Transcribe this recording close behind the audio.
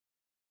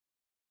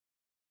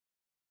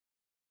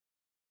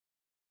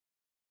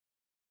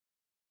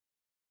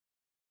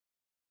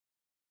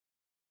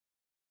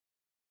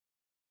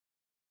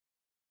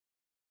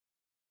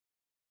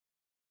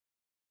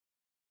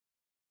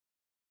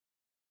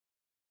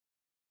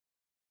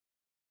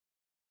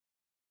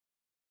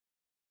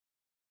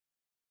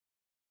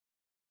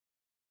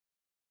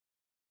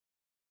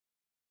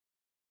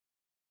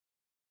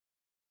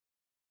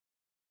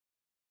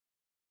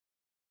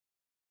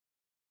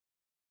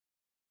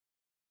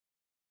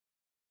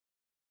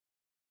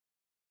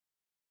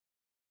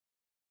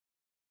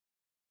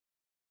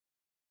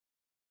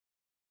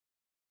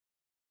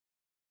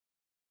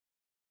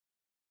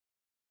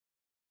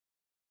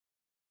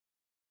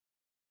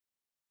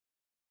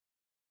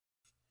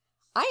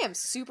I am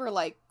super,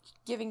 like,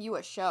 giving you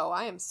a show.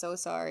 I am so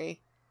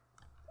sorry.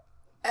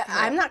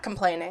 I'm not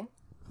complaining.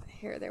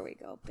 Here, there we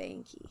go.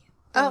 Banky.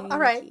 Oh, all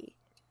right.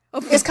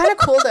 It's kind of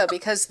cool, though,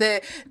 because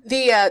the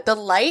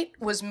light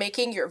was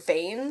making your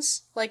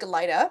veins, like,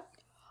 light up.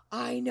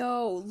 I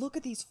know. Look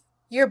at these.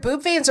 Your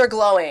boob veins are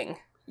glowing.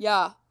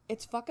 Yeah,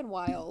 it's fucking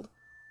wild.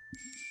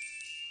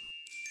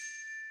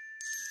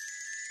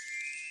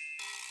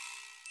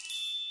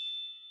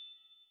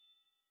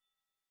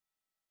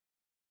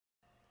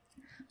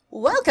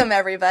 Welcome,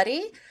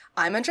 everybody.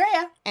 I'm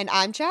Andrea. And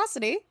I'm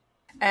Chastity.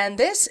 And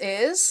this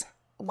is...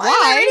 Why am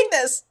I reading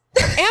this?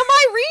 Am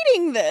I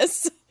reading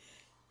this?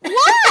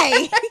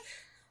 Why?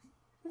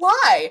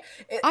 Why?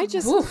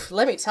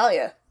 Let me tell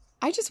you.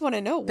 I just want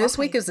to know why. This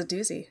week is a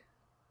doozy.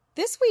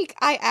 This week,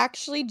 I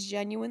actually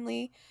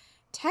genuinely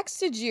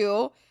texted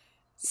you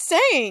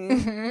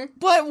saying,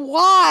 but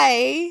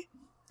why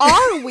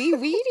are we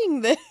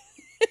reading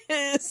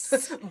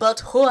this?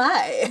 But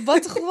why?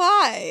 But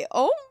why?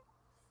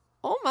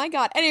 Oh my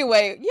god.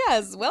 Anyway,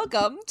 yes,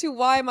 welcome to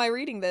Why Am I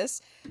Reading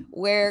This,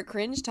 where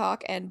cringe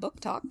talk and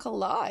book talk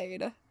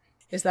collide.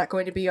 Is that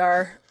going to be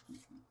our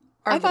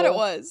I thought it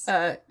was.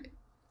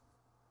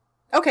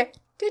 Okay.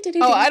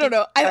 Oh, I don't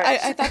know. Right.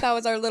 I thought that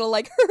was our little,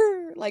 like,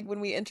 like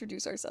when we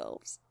introduce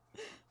ourselves.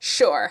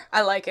 Sure.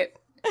 I like it.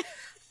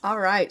 All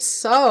right.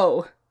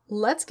 So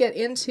let's get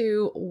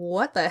into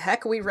what the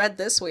heck we read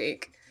this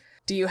week.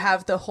 Do you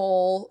have the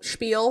whole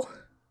spiel?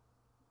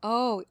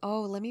 Oh,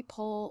 let me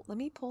pull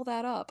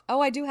that up.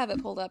 Oh, I do have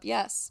it pulled up.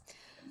 Yes.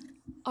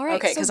 All right.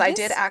 Okay, because so I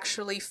did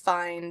actually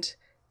find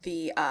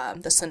the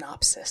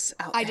synopsis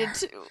out there. I did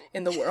too.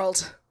 In the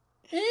world.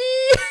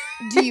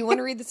 Do you want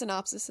to read the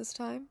synopsis this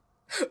time?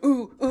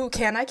 Ooh,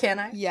 can I?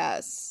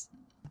 Yes.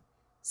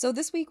 So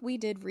this week we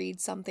did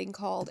read something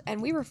called,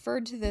 and we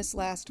referred to this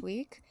last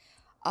week,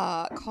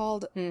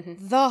 called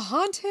The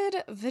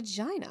Haunted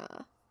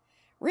Vagina,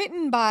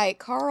 written by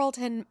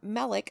Carlton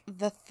Mellick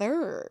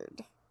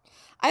III.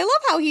 I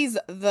love how he's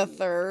the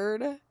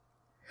third.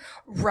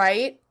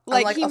 Right?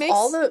 Like he makes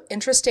all the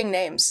interesting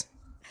names.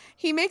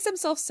 He makes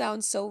himself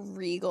sound so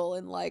regal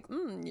and like,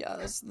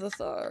 yes, the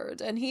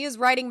third. And he is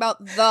writing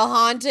about the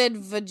haunted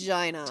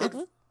vagina.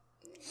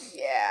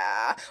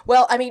 Yeah.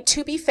 Well, I mean,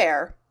 to be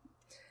fair,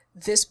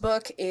 this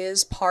book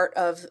is part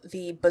of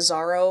the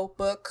Bizarro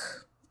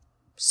book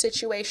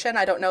situation.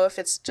 I don't know if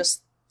it's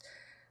just...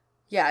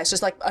 Yeah, it's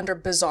just like under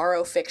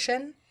Bizarro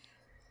fiction.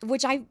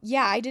 Which I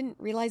didn't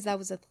realize that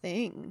was a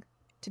thing.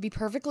 To be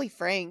perfectly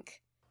frank.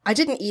 I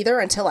didn't either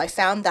until I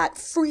found that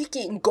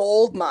freaking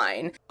gold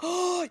mine.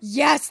 Oh,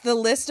 yes, the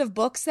list of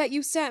books that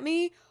you sent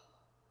me.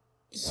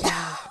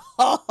 Yeah.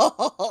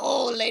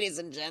 Oh, ladies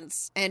and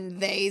gents,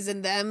 and theys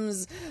and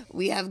thems,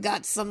 we have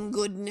got some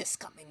goodness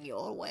coming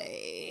your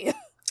way.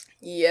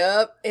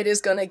 Yep, it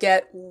is gonna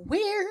get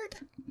weird.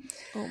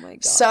 Oh my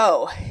god.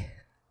 So,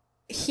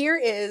 here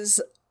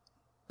is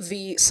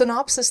the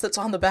synopsis that's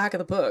on the back of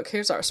the book.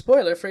 Here's our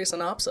spoiler-free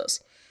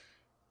synopsis.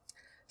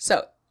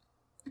 So,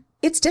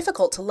 it's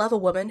difficult to love a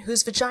woman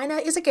whose vagina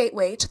is a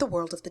gateway to the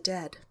world of the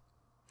dead.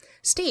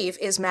 Steve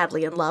is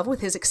madly in love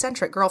with his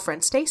eccentric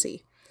girlfriend,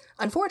 Stacy.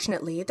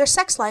 Unfortunately, their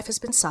sex life has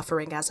been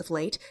suffering as of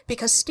late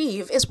because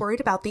Steve is worried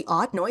about the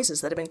odd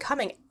noises that have been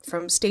coming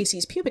from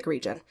Stacy's pubic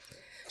region.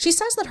 She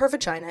says that her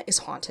vagina is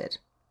haunted.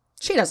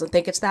 She doesn't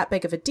think it's that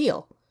big of a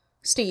deal.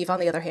 Steve, on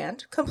the other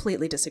hand,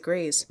 completely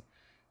disagrees.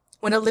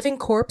 When a living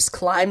corpse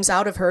climbs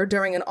out of her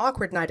during an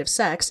awkward night of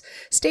sex,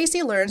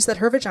 Stacy learns that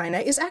her vagina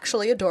is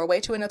actually a doorway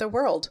to another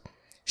world.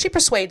 She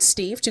persuades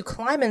Steve to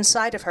climb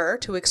inside of her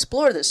to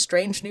explore this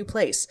strange new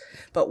place,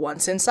 but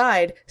once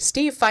inside,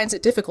 Steve finds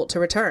it difficult to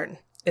return,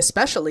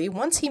 especially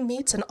once he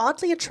meets an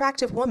oddly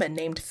attractive woman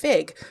named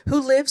Fig, who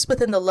lives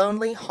within the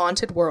lonely,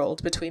 haunted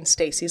world between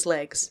Stacy's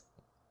legs.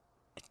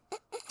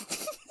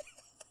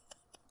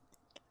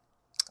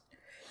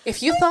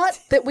 If you thought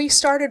that we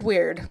started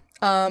weird,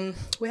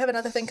 we have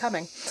another thing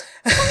coming.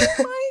 Oh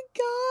my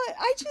god,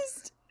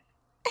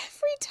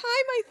 every time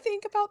I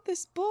think about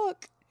this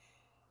book...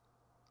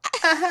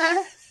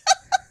 And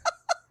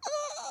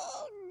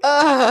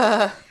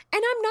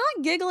I'm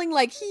not giggling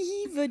like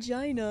hee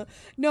vagina.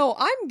 No,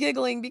 I'm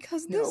giggling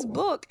because this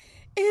book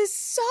is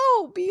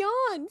so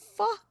beyond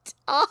fucked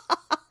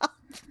up.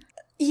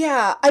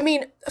 Yeah, I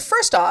mean,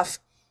 first off,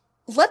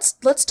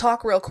 let's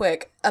talk real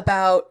quick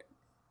about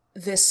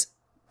this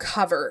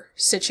cover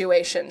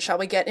situation. Shall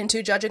we get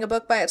into judging a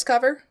book by its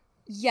cover?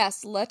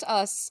 Yes, let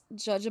us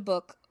judge a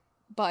book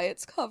by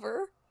its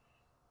cover.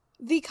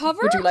 The cover?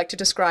 Would you like to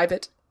describe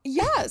it?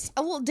 Yes.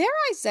 Well, dare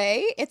I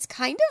say, it's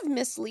kind of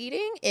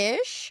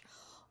misleading-ish.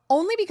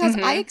 Only because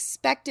I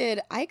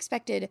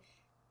expected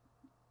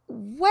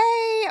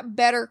way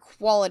better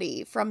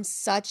quality from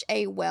such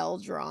a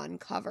well-drawn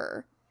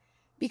cover.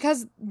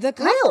 Because the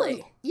cover...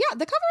 Really? Yeah,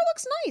 the cover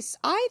looks nice.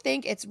 I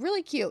think it's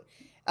really cute.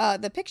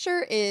 The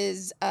picture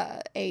is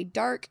a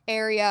dark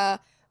area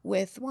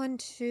with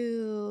 5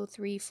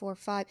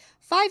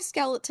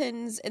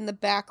 skeletons in the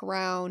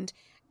background.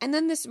 And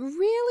then this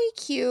really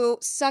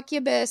cute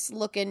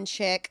succubus-looking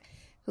chick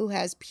who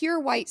has pure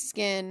white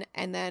skin,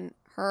 and then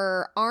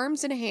her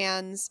arms and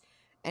hands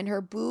and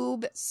her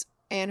boobs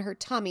and her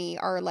tummy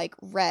are like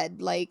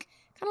red, like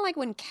kind of like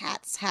when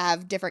cats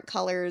have different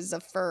colors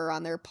of fur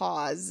on their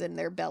paws and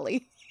their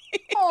belly.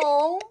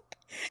 Oh.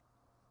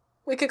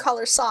 We could call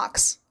her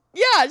Socks.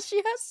 Yeah, she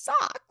has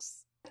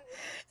socks.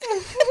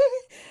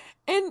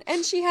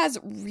 And she has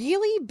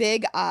really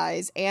big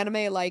eyes,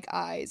 anime-like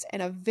eyes,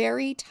 and a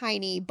very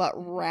tiny but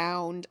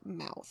round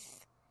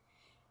mouth.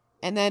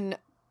 And then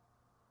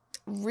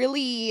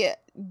really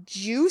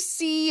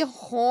juicy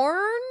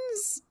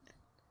horns?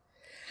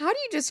 How do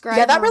you describe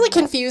Yeah, that them? really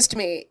confused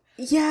me.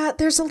 Yeah,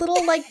 there's a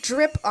little, like,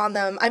 drip on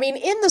them. I mean,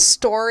 in the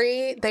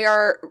story, they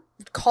are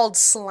called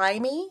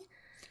slimy.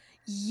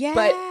 Yeah.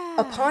 But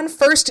upon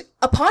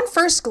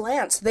first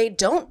glance, they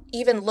don't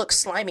even look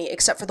slimy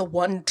except for the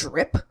one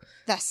drip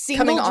The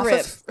single coming drip.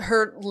 off of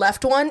her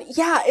left one.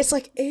 Yeah, it's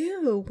like,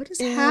 ew, what is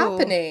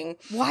happening?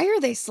 Why are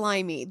they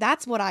slimy?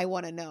 That's what I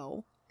want to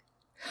know.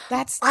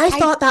 I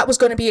thought that was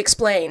going to be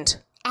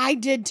explained. I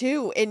did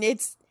too, and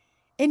it's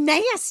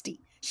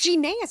nasty. She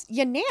nasty.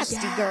 You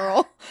nasty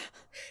girl.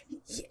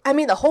 I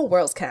mean, the whole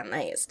world's kind of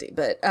nasty,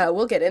 but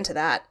we'll get into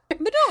that. But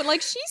no,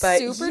 like she's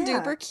super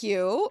duper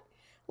cute.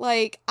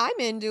 Like I'm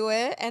into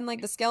it, and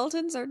like the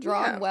skeletons are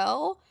drawn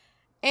well,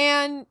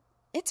 and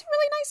it's a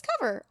really nice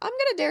cover. I'm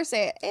gonna dare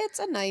say it. It's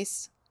a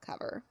nice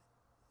cover.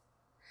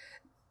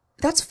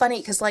 That's funny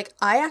because, like,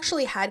 I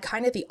actually had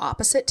kind of the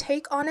opposite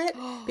take on it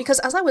because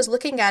as I was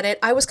looking at it,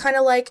 I was kind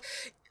of like,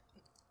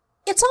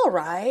 it's all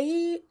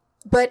right,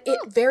 but it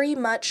very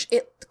much,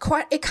 it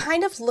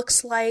kind of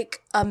looks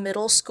like a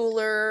middle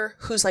schooler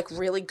who's, like,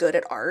 really good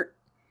at art.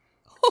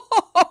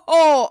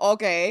 Oh,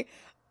 okay.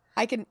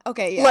 I can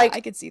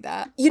see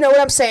that. You know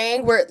what I'm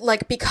saying? Where,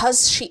 like,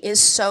 because she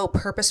is so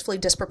purposefully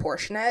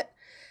disproportionate,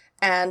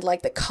 and,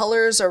 like, the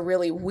colors are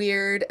really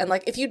weird. And,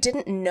 like, if you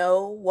didn't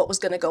know what was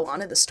going to go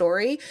on in the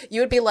story,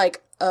 you would be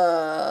like,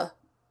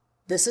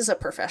 this is a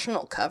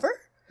professional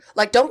cover?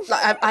 Like,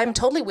 I'm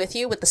totally with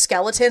you with the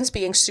skeletons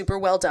being super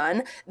well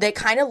done. They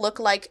kind of look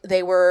like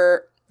they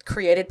were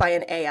created by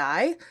an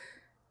AI.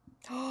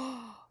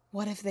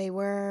 What if they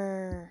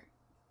were?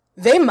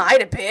 They might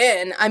have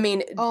been. I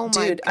mean, oh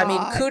my dude, God. I mean,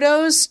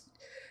 kudos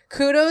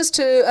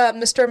to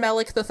Mr.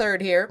 Mellick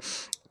III here.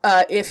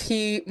 If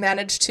he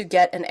managed to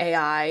get an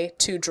AI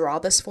to draw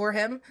this for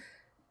him.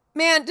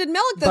 Man, did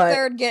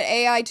Mellick III get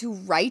AI to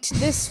write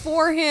this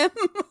for him?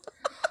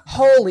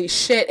 Holy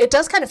shit. It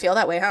does kind of feel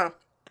that way, huh?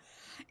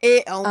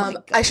 Oh my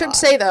God. I should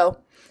say, though,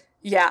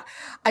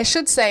 I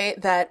should say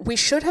that we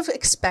should have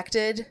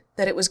expected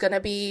that it was going to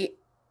be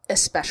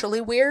especially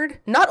weird,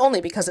 not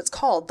only because it's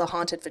called The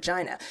Haunted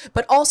Vagina,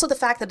 but also the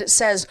fact that it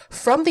says,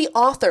 from the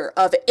author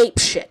of Ape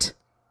Shit.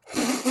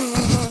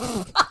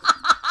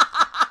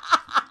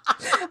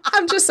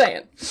 I'm just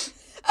saying.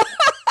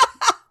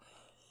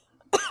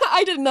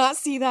 I did not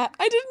see that.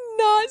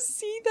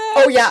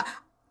 Oh, yeah.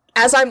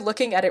 As I'm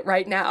looking at it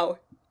right now,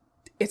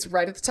 it's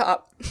right at the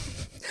top.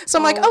 So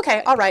I'm like,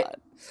 okay, all right. God.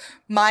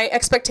 My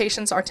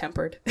expectations are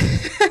tempered.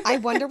 I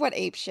wonder what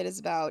Ape Shit is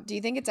about. Do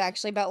you think it's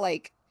actually about,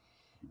 like,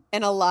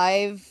 an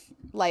alive,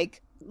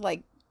 like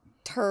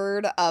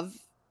turd of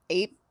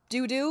ape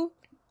doo-doo?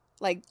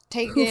 Like,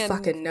 taken Who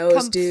fucking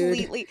knows,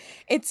 completely. Dude?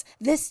 It's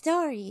the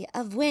story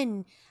of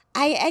when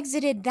I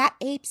exited that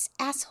ape's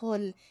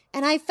asshole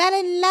and I fell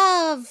in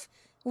love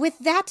with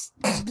that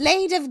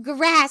blade of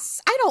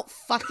grass. I don't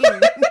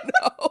fucking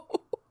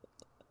know.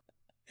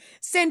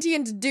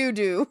 Sentient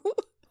doo-doo.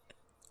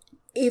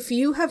 If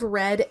you have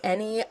read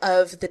any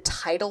of the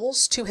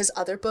titles to his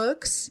other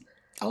books...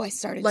 Oh, I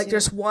started like, to.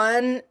 there's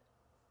one...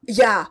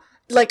 Yeah,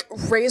 like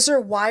razor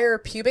wire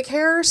pubic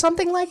hair or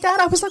something like that.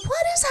 I was like,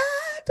 what is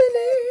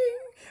happening?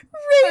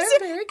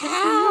 Razor...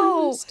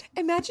 Ow!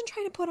 Imagine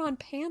trying to put on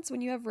pants when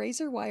you have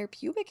razor wire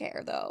pubic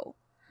hair, though.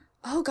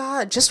 Oh,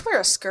 God. Just wear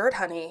a skirt,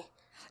 honey.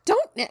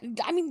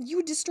 You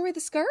would destroy the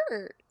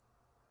skirt.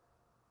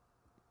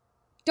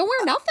 Don't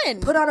wear nothing.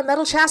 Put on a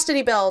metal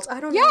chastity belt. I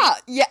don't know.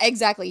 Yeah,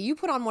 exactly. You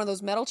put on one of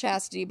those metal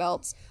chastity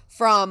belts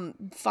from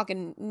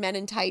fucking Men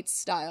in Tights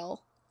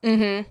style.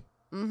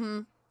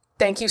 Mm-hmm.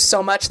 Thank you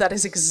so much. That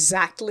is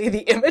exactly the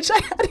image I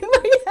had in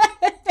my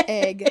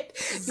head.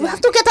 Exactly. You have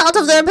to get out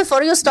of there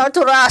before you start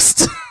to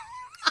rust.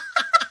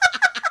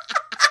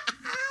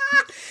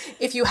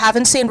 If you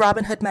haven't seen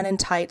Robin Hood Men in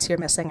Tights, you're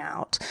missing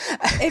out.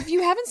 If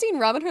you haven't seen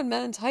Robin Hood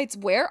Men in Tights,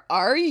 where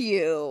are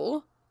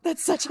you?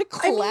 That's such a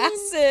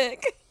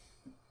classic.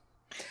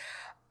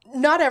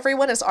 Not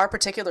everyone is our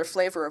particular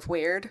flavor of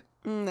weird.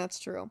 That's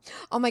true.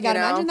 Oh my God,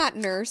 imagine that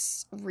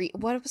nurse.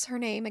 What was her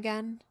name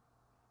again?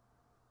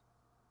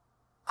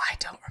 I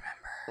don't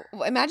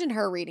remember. Imagine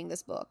her reading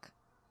this book.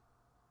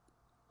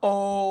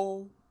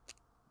 Oh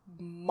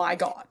my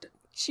God.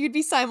 She would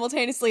be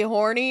simultaneously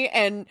horny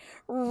and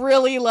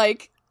really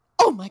like,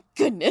 oh my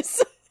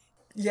goodness.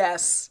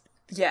 Yes.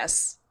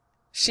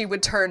 She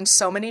would turn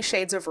so many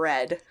shades of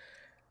red.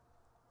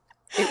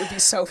 It would be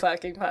so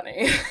fucking funny.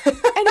 And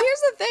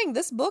here's the thing.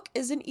 This book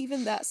isn't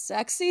even that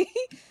sexy,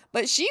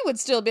 but she would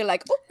still be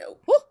like,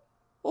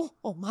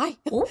 oh my.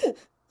 Ooh.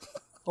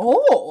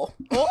 Oh.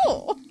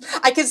 Oh.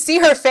 I can see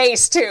her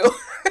face, too.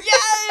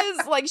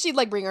 Yes! Like, she'd,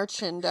 like, bring her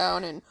chin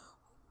down and...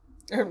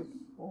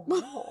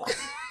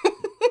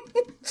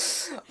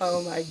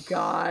 Oh my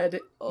god.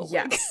 Oh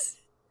yes. My God.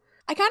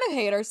 I kind of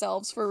hate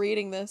ourselves for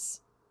reading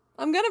this.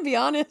 I'm gonna be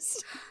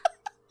honest.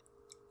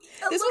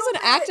 This was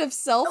an act of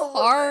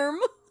self-harm.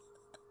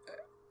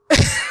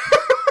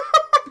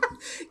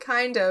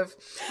 Kind of.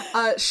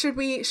 Should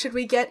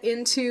we get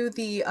into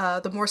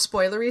the more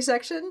spoilery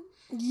section?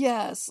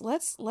 Yes,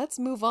 let's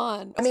move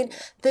on. I mean,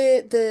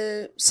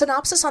 the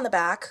synopsis on the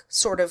back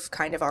sort of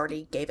kind of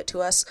already gave it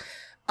to us.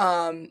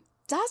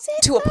 Does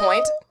it? To a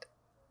point.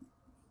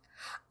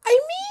 I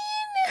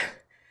mean,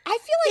 I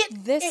feel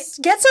like this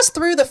it gets us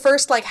through the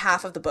first like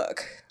half of the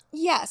book.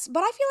 Yes,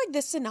 but I feel like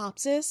this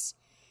synopsis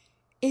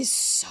is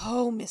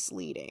so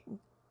misleading.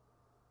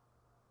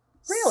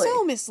 Really?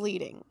 So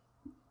misleading.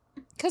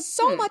 Because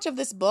so much of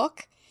this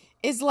book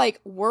is like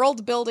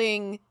world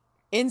building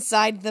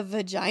inside the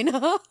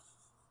vagina.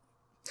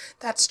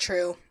 That's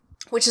true.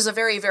 Which is a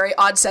very, very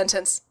odd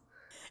sentence.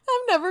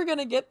 I'm never going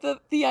to get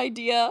the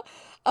idea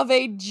of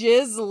a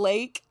jizz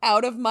lake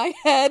out of my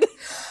head.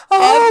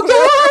 Oh,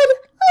 God!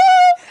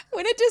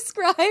 When it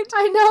described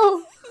I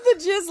know.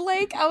 the jizz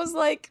lake, I was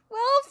like,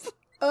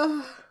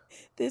 well,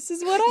 this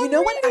is what I'm You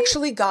know reading. what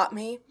actually got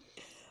me?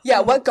 Yeah,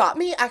 what got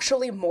me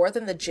actually more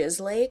than the jizz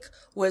lake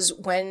was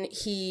when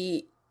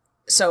he...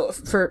 So,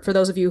 for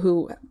those of you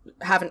who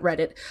haven't read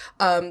it,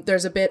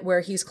 there's a bit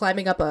where he's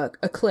climbing up a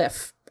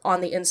cliff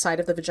on the inside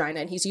of the vagina,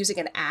 and he's using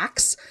an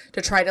axe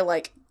to try to,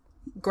 like,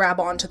 grab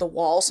onto the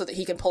wall so that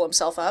he can pull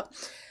himself up.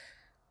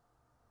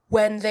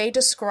 When they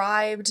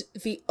described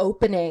the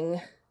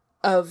opening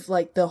of,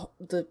 like,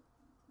 the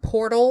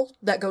portal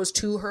that goes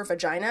to her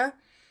vagina,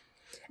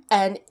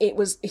 and he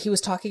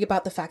was talking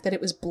about the fact that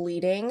it was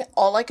bleeding,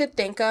 all I could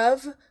think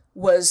of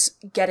was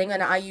getting an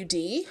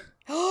IUD.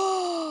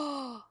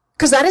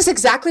 Because that is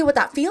exactly what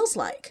that feels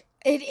like.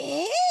 It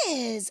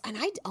is. And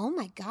oh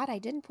my God, I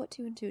didn't put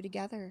two and two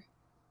together.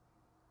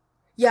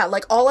 Yeah,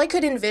 like all I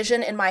could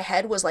envision in my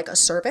head was like a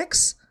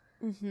cervix.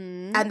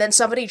 Mm-hmm. And then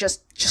somebody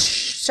just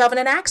shoving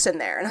an axe in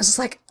there. And I was just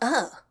like,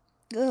 ugh.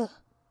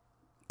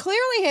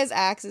 Clearly his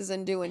axe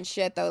isn't doing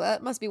shit, though.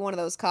 That must be one of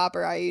those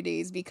copper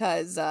IUDs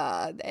because,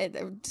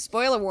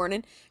 spoiler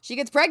warning, she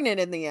gets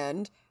pregnant in the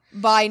end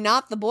by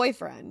not the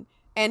boyfriend.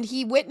 And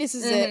he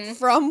witnesses it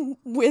from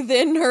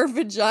within her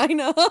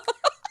vagina.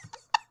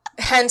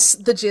 Hence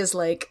the jizz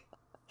lake.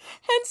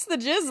 Hence the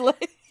jizz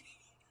lake.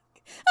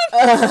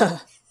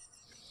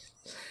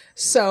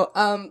 So,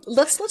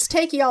 let's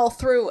take y'all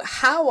through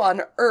how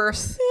on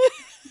earth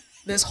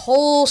this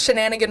whole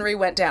shenaniganry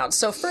went down.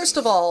 So first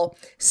of all,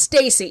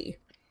 Stacy.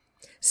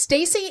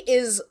 Stacy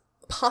is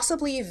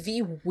possibly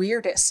the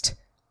weirdest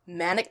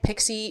manic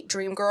pixie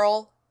dream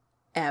girl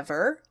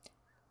ever.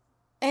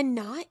 And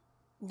not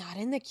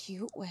in the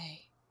cute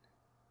way.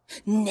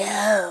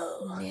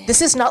 No.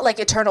 This is not like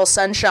Eternal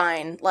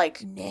Sunshine.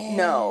 Like,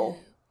 no.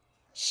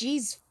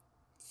 She's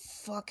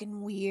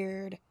fucking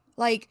weird.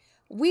 Like,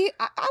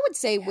 I would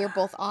say we're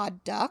both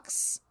odd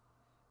ducks.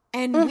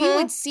 And we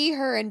would see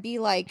her and be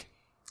like,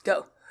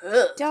 go.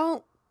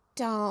 Don't,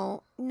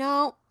 no,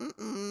 Yeah.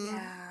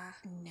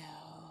 no.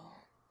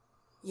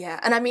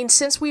 Yeah, and I mean,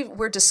 since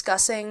we're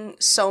discussing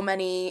so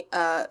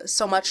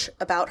much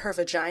about her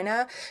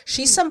vagina,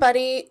 she's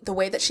somebody, the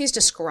way that she's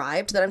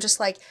described, that I'm just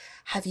like,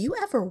 have you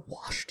ever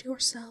washed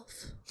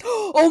yourself?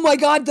 Oh my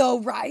God,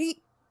 though, right?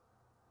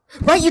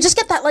 Right, you just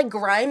get that, like,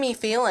 grimy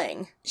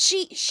feeling.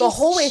 The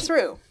whole way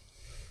through.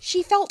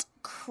 She felt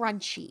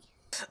crunchy.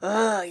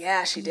 Oh,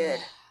 yeah, she did.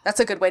 That's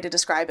a good way to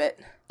describe it.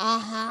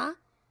 Uh-huh.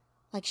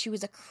 Like she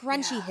was a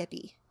crunchy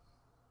hippie.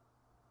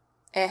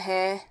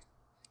 Uh-huh.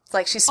 It's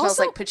like she smells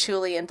like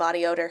patchouli and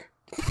body odor.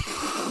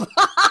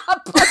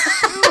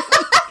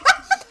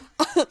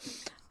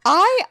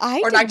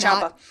 I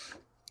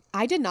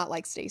did not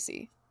like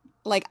Stacy.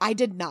 Like, I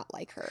did not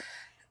like her.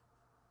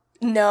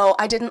 No,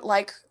 I didn't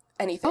like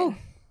anything. Oh,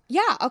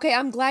 yeah. Okay,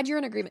 I'm glad you're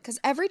in agreement. Because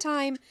every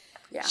time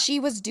she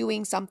was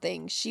doing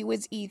something, she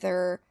was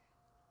either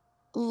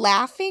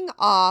laughing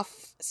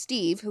off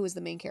Steve, who was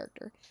the main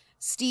character,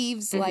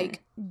 Steve's,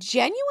 like,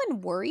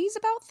 genuine worries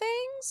about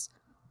things,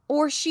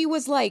 or she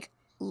was, like,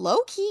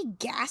 low-key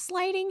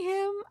gaslighting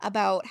him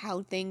about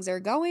how things are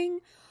going,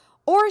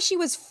 or she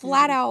was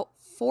flat out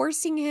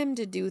forcing him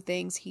to do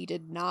things he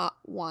did not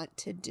want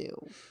to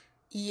do.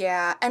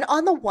 Yeah, and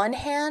on the one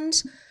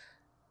hand,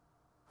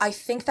 I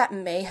think that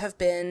may have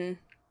been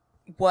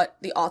what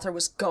the author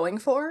was going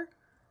for,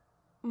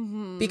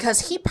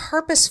 because he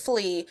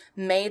purposefully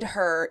made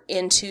her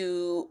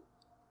into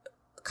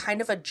kind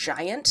of a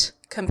giant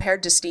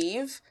compared to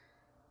Steve,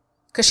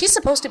 because she's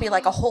supposed to be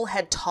like a whole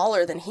head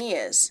taller than he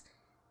is.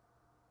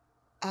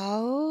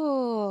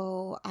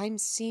 Oh, I am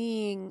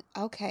seeing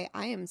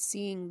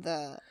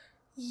the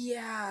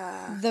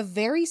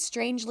very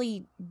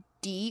strangely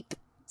deep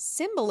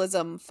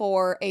symbolism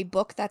for a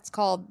book that's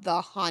called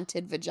The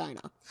Haunted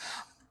Vagina.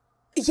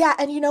 Yeah,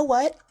 and you know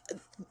what?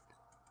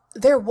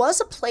 There was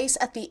a place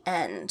at the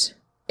end.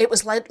 It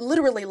was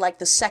literally like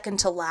the second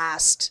to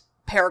last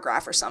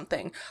paragraph or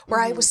something, where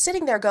I was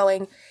sitting there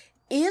going,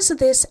 is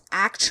this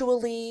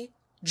actually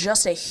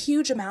just a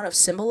huge amount of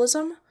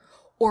symbolism?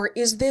 Or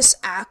is this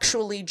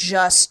actually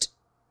just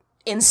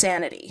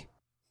insanity?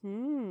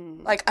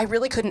 Like, I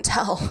really couldn't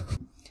tell.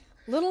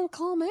 Little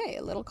column A,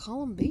 little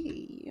column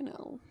B, you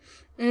know.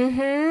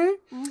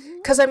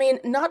 Because, I mean,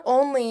 not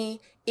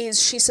only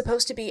is she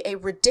supposed to be a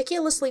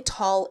ridiculously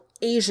tall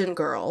Asian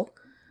girl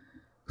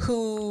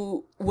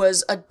who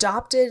was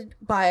adopted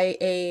by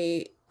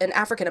an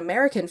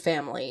African-American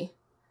family,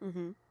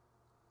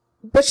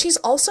 but she's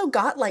also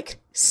got, like,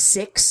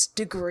 6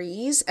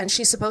 degrees, and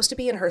she's supposed to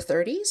be in her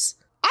 30s?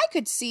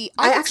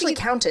 I actually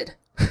counted.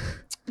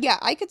 Yeah,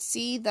 I could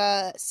see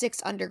the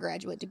 6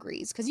 undergraduate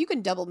degrees, because you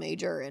can double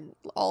major and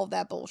all of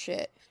that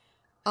bullshit.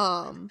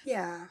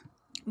 Yeah.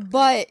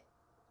 But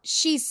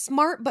she's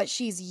smart, but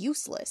she's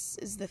useless,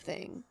 is the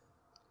thing.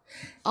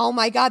 Oh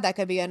my god, that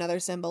could be another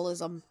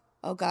symbolism.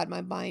 Oh god,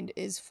 my mind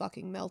is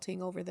fucking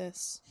melting over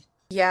this.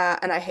 Yeah,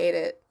 and I hate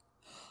it.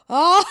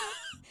 Oh,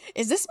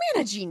 is this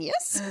man a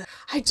genius?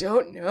 I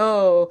don't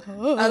know.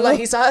 Like,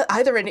 he's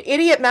either an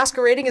idiot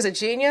masquerading as a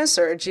genius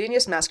or a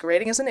genius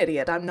masquerading as an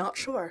idiot. I'm not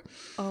sure.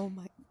 Oh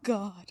my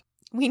god.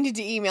 We need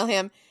to email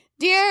him.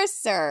 Dear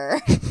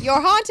sir,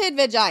 your haunted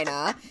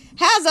vagina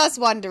has us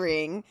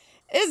wondering,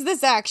 is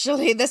this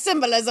actually the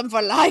symbolism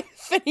for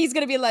life? And he's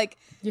going to be like,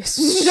 yes.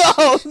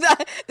 No,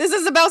 this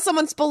is about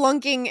someone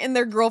spelunking in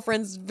their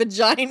girlfriend's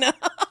vagina.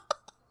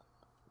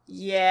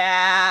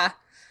 Yeah.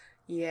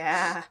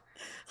 Yeah.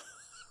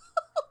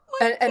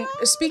 And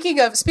speaking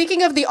of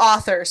the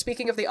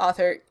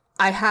author,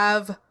 I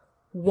have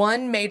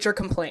one major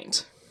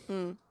complaint.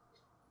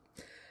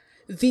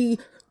 The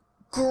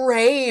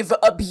grave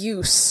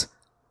abuse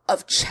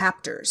of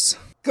chapters.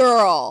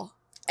 Girl.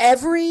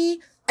 Every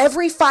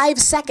 5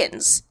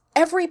 seconds,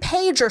 every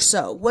page or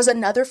so was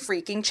another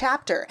freaking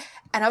chapter.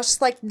 And I was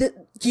just like,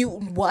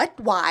 what?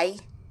 Why?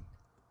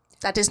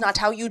 That is not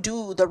how you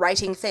do the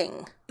writing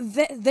thing.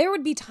 There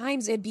would be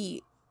times it'd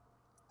be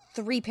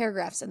 3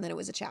 paragraphs and then it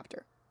was a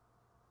chapter.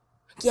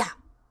 Yeah.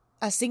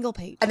 A single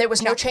page. And there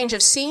was no change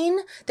of scene.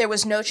 There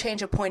was no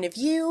change of point of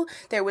view.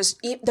 There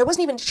wasn't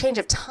even a change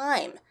of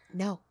time.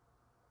 No.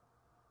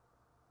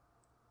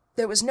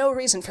 There was no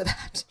reason for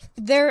that.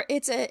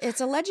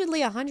 It's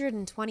allegedly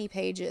 120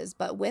 pages,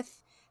 but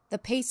with the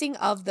pacing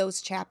of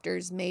those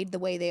chapters made the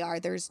way they are,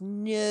 there's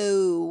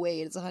no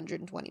way it's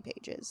 120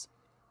 pages.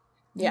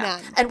 Yeah.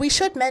 None. And we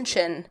should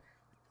mention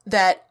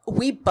that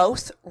we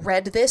both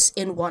read this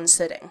in one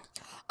sitting.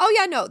 Oh,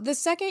 yeah, no. The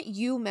second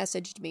you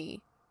messaged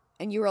me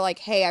and you were like,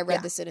 hey, I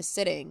read this in a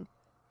sitting,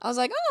 I was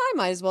like, oh, I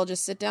might as well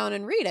just sit down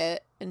and read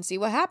it and see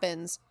what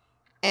happens.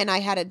 And I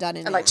had it done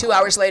in And like 2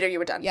 hours later, you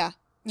were done. Yeah.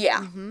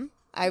 Yeah. Mm-hmm.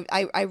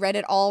 I read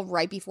it all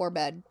right before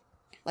bed.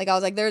 Like, I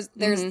was like, there's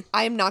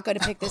I am not going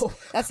to pick this.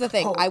 That's the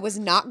thing. I was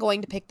not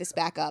going to pick this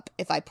back up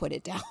if I put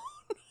it down.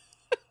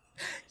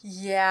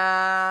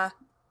 Yeah.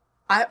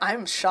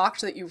 I'm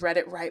shocked that you read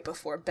it right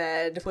before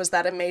bed. Was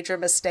that a major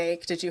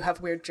mistake? Did you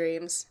have weird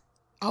dreams?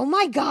 Oh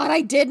my god,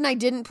 I did, and I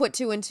didn't put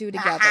 2 and 2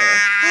 together.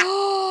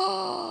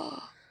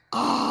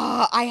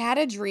 I had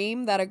a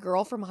dream that a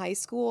girl from high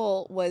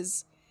school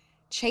was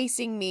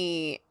chasing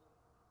me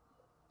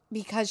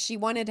because she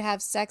wanted to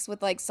have sex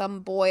with, like, some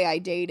boy I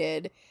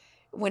dated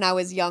when I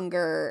was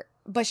younger.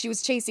 But she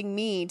was chasing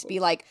me to be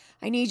like,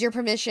 I need your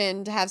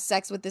permission to have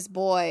sex with this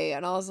boy.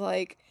 And I was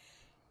like,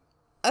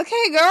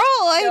 okay,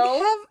 girl, like,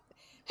 No.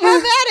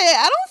 have at it.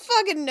 I don't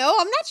fucking know.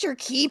 I'm not your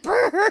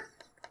keeper.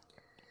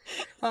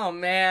 Oh,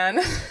 man.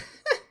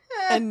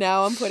 And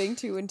now I'm putting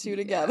 2 and 2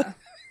 together.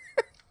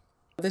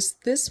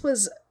 This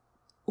was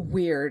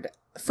weird.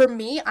 For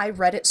me, I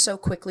read it so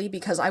quickly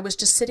because I was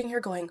just sitting here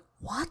going,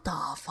 what the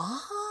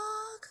fuck?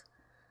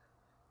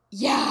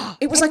 Yeah.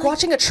 It was like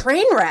watching a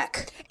train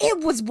wreck.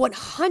 It was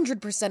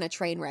 100% a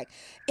train wreck.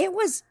 It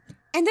was,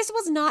 and this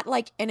was not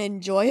like an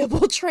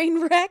enjoyable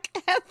train wreck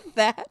at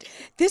that.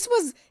 This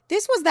was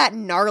that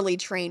gnarly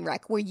train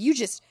wreck where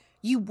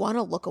you want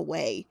to look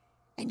away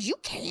and you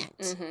can't.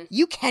 Mm-hmm.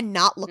 You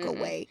cannot look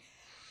away.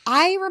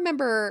 I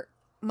remember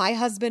my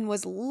husband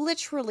was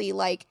literally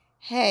like,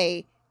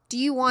 hey, do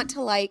you want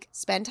to, like,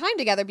 spend time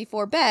together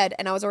before bed?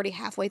 And I was already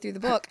halfway through the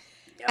book.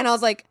 Yep. And I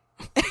was like,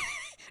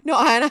 no,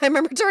 and I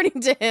remember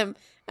turning to him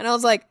and I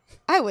was like,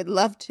 I would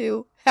love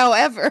to.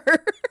 However,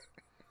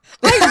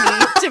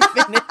 I need to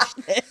finish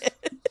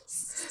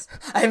this.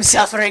 I'm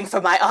suffering for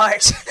my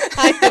art.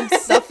 I am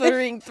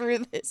suffering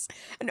through this.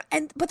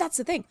 But that's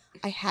the thing.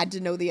 I had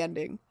to know the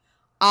ending.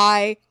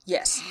 I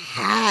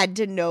had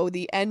to know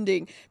the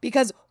ending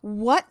because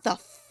what the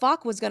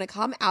fuck was going to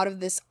come out of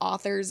this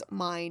author's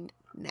mind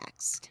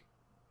next?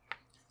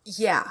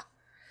 Yeah.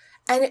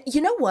 And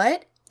you know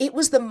what? It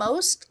was the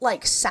most,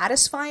 like,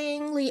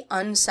 satisfyingly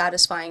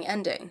unsatisfying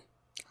ending.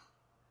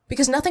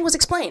 Because nothing was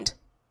explained.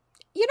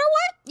 You know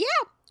what?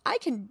 Yeah, I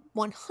can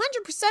 100%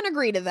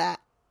 agree to that.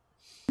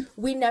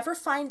 We never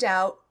find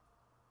out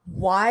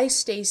why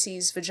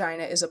Stacy's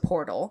vagina is a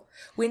portal.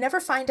 We never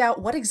find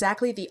out what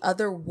exactly the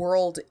other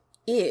world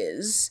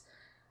is.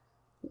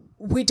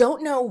 We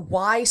don't know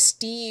why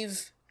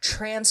Steve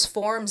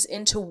transforms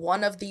into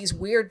one of these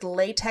weird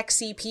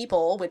latexy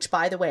people, which,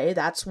 by the way,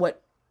 that's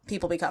what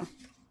people become.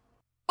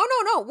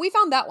 Oh, no, we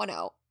found that one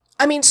out.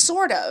 I mean,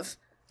 sort of.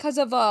 Because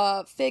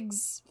of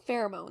Fig's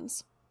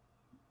pheromones.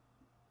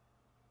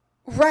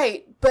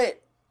 Right,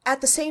 but at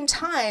the same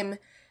time,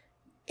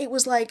 it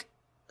was like,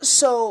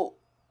 so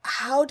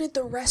how did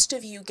the rest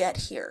of you get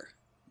here?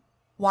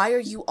 Why are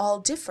you all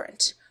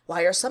different?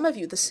 Why are some of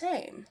you the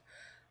same?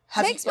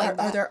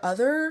 Are there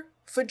other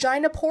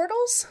vagina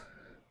portals?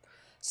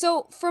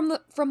 So from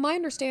my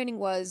understanding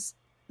was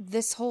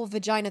this whole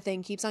vagina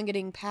thing keeps on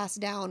getting passed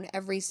down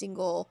every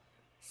single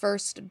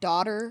first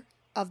daughter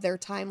of their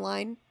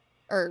timeline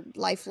or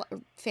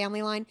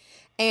family line,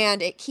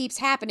 and it keeps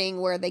happening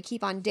where they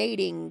keep on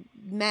dating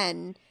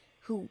men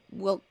who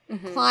will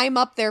climb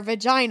up their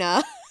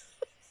vagina,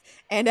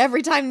 and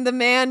every time the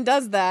man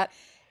does that,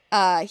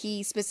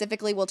 he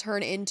specifically will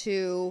turn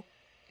into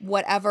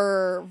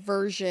whatever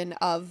version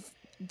of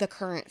the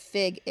current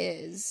Fig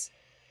is.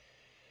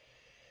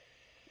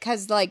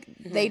 Because, like,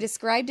 they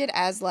described it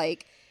as,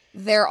 like,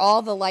 they're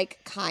all the like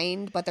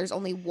kind, but there's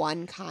only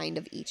one kind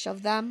of each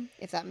of them,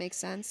 if that makes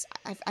sense.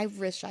 I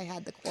wish I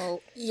had the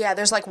quote. Yeah,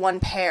 there's like one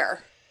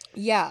pair.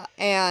 Yeah,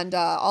 and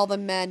all the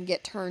men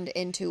get turned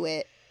into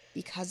it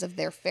because of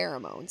their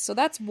pheromones. So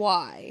that's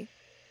why.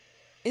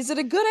 Is it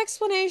a good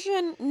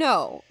explanation?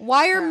 No.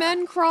 Why are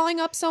men crawling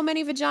up so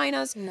many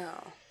vaginas? No.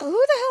 Who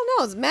the hell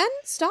knows? Men,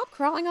 stop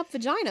crawling up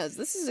vaginas.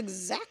 This is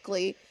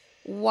exactly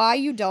why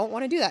you don't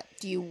want to do that.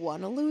 Do you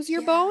want to lose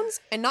your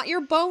bones? And not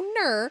your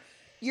boner,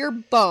 your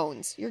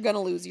bones. You're going to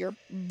lose your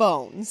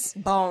bones.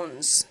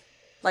 Bones.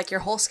 Like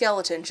your whole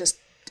skeleton just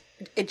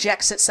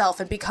ejects itself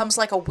and becomes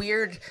like a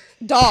weird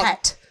dog.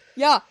 Pet.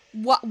 Yeah.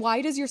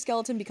 Why does your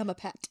skeleton become a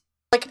pet?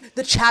 Like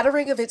the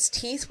chattering of its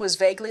teeth was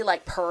vaguely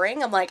like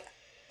purring. I'm like,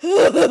 All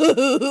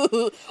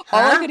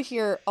I could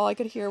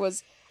hear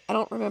was, I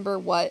don't remember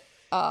which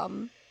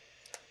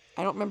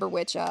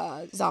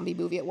zombie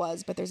movie it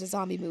was, but there's a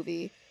zombie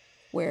movie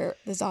where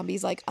the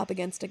zombie's like up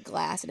against a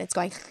glass and it's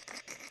going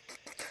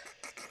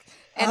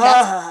and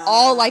that's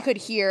all I could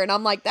hear, and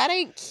I'm like, that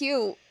ain't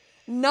cute.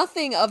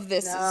 Nothing of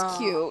this is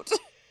cute.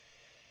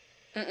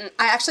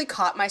 I actually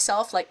caught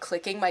myself like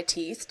clicking my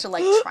teeth to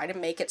like try to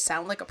make it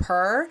sound like a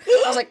purr.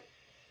 I was like,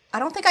 I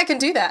don't think I can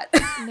do that.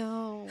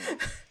 No.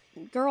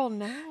 Girl,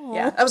 no.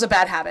 Yeah, that was a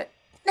bad habit.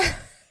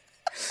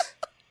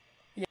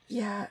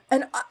 Yeah.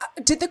 And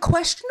did the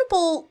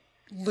questionable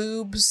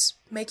lubes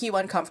make you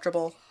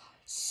uncomfortable?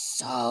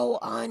 So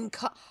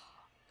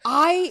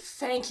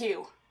Thank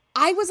you.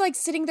 I was like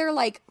sitting there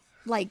like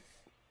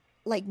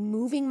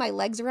moving my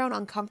legs around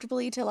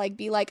uncomfortably to like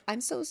be like,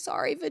 I'm so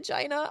sorry,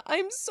 vagina.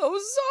 I'm so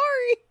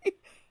sorry.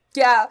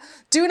 Yeah.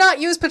 Do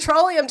not use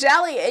petroleum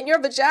jelly in your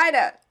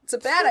vagina. It's a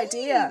bad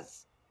idea.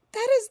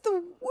 That is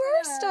the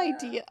worst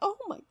idea. Oh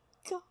my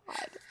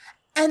God.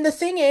 And the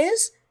thing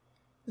is,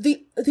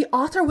 the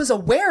author was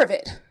aware of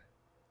it,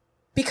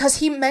 because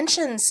he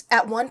mentions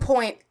at one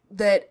point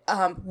that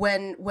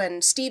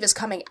when Steve is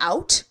coming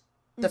out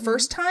the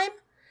first time,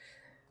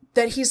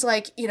 that he's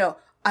like, you know,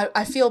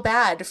 I feel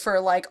bad for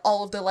like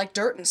all of the like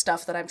dirt and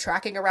stuff that I'm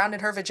tracking around in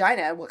her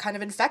vagina, what kind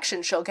of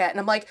infection she'll get. And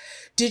I'm like,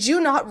 did you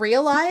not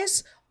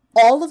realize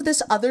all of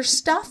this other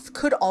stuff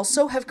could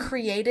also have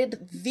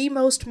created the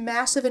most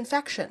massive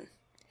infection?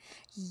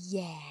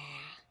 Yeah.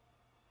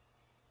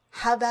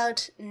 How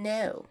about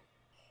no?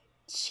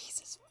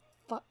 Jesus.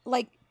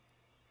 Like,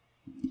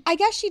 I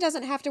guess she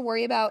doesn't have to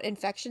worry about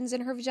infections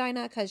in her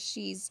vagina because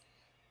she's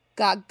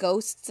got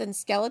ghosts and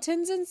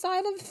skeletons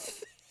inside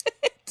of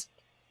it.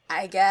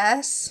 I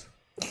guess.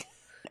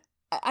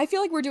 I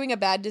feel like we're doing a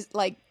bad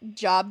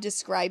job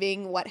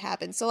describing what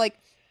happened. So, like,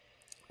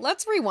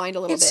 let's rewind a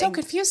little bit. It's so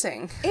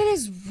confusing. It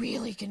is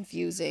really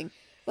confusing.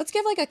 Let's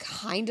give, like, a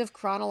kind of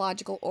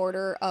chronological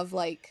order of,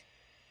 like,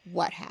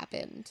 what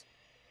happened.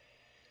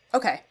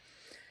 Okay.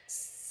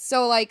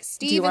 So, like,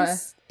 Steve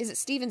is it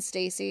Steve and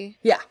Stacy?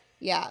 Yeah.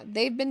 Yeah,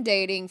 they've been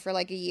dating for,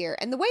 like, a year.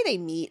 And the way they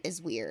meet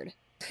is weird.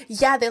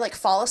 Yeah, they, like,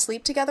 fall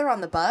asleep together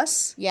on the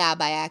bus. Yeah,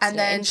 by accident. And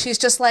then she's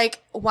just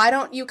like, why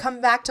don't you come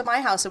back to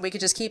my house and we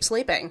could just keep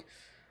sleeping?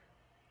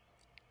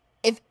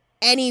 If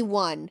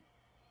anyone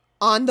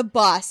on the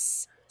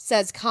bus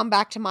says, come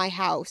back to my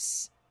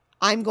house,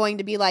 I'm going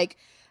to be like,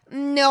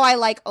 no, I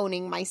like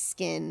owning my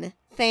skin.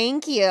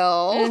 Thank you.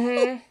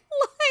 Mm-hmm.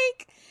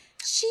 Like,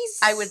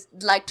 I would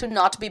like to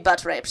not be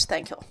butt raped,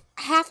 thank you.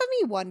 Half of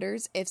me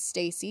wonders if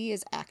Stacy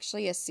is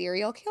actually a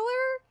serial killer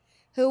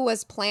who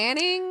was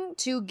planning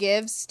to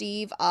give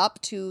Steve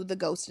up to the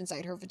ghost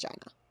inside her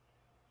vagina.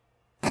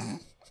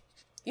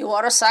 You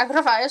are a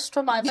sacrifice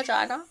to my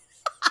vagina?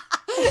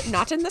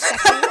 Not in the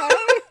sexy way,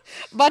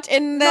 but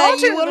in the...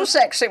 Not in the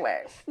sexy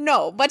way.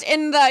 No, but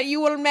in the, you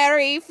will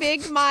marry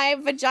Fig, my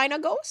vagina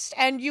ghost,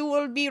 and you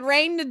will be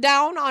rained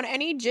down on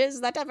any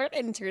jizz that ever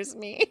enters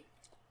me.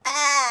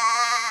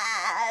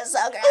 So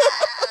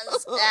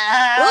gross.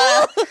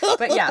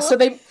 But yeah, so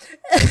they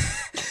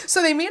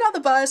meet on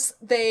the bus,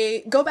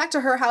 they go back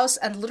to her house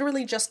and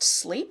literally just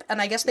sleep,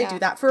 and I guess they do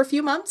that for a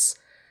few months.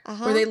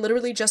 where they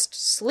literally just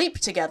sleep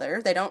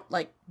together. They don't,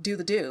 like, do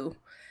the do.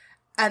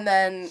 And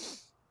then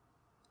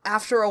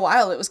after a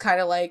while, it was kind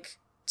of like,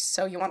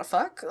 so you want to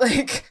fuck?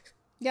 Like...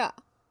 Yeah.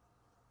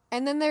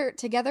 And then they're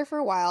together for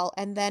a while,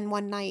 and then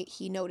one night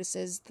he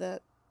notices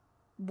the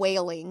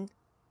wailing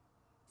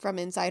from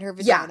inside her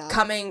vagina. Yeah,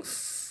 coming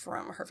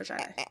from her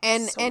vagina.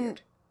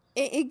 And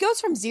it goes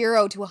from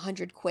 0 to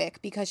 100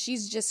 quick, because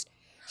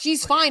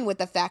she's fine with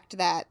the fact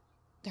that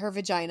her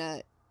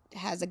vagina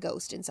has a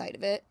ghost inside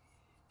of it.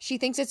 She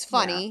thinks it's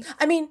funny. Yeah.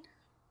 I mean,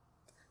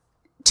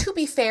 to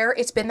be fair,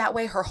 it's been that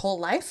way her whole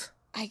life.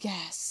 I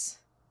guess.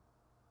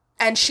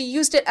 And she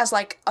used it as,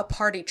 like, a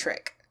party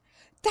trick.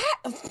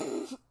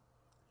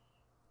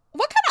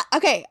 What kind of...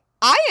 Okay,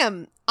 I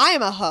am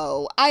a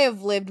hoe. I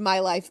have lived my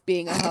life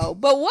being a hoe.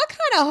 But what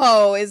kind of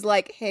hoe is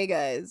like, hey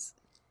guys,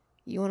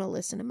 you want to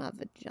listen to my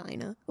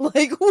vagina?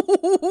 Like,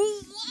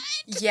 what?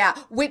 Yeah,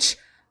 which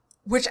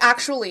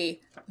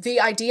actually, the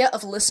idea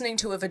of listening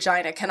to a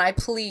vagina, can I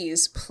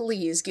please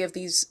give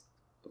these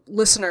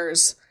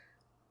listeners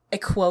a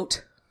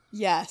quote?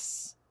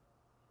 Yes.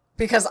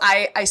 Because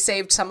I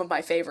saved some of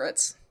my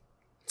favorites.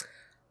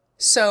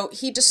 So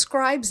he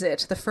describes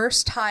it the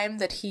first time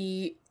that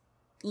he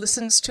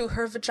listens to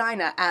her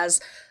vagina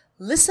as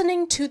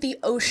listening to the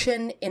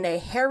ocean in a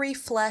hairy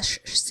flesh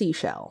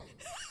seashell.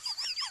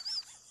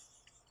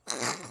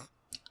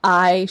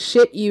 I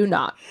shit you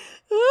not.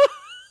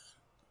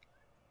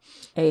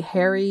 A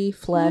hairy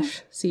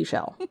flesh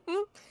seashell.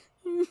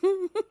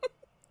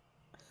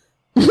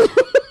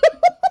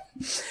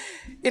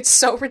 It's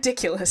so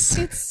ridiculous.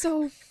 It's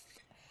so...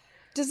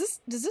 Does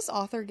this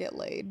author get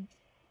laid?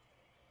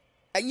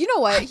 You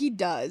know what? He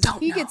does.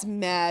 He gets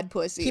mad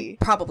pussy. He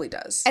probably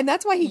does. And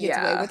that's why he gets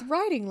away with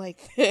writing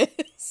like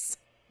this.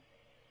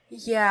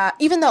 Yeah.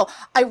 Even though,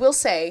 I will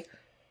say,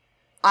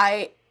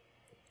 in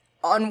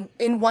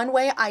one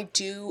way, I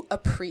do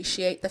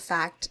appreciate the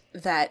fact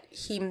that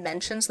he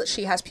mentions that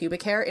she has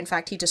pubic hair. In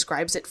fact, he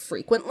describes it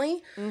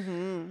frequently.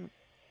 Mm-hmm.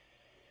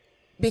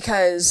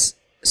 Because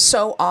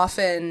so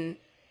often,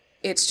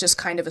 it's just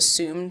kind of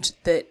assumed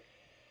that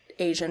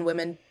Asian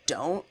women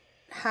don't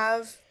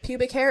have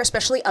pubic hair,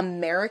 especially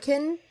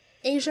American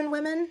Asian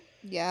women.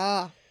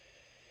 Yeah.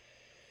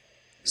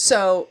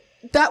 So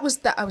I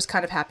was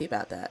kind of happy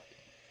about that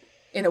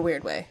in a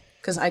weird way,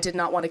 because I did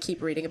not want to keep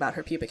reading about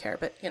her pubic hair,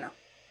 but you know.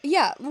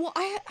 Yeah, well,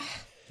 I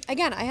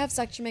have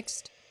such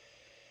mixed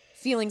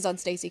feelings on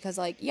Stacy, because,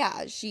 like,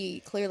 yeah,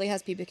 she clearly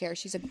has pubic hair.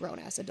 She's a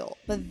grown-ass adult.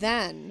 But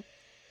then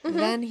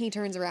he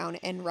turns around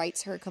and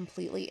writes her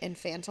completely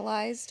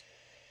infantilized.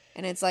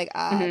 And it's like,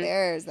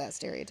 there's that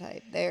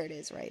stereotype. There it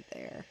is right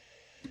there.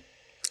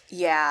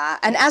 Yeah,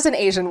 and as an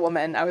Asian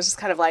woman, I was just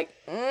kind of like,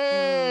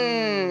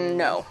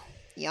 no.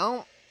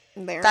 Yo,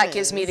 there that it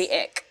gives is. me the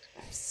ick.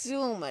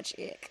 So much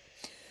ick.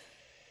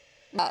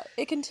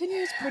 It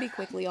continues pretty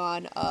quickly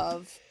on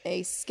of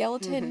a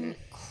skeleton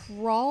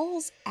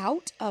crawls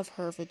out of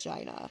her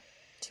vagina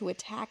to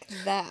attack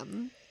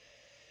them.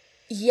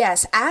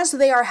 Yes, as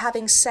they are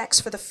having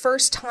sex for the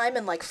first time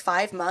in like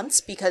 5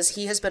 months, because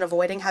he has been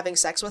avoiding having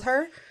sex with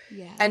her.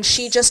 Yes. And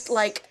she just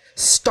like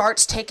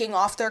starts taking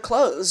off their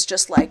clothes,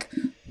 just like,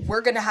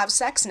 we're gonna have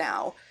sex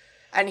now.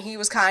 And he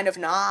was kind of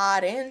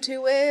not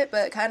into it,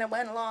 but kind of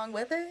went along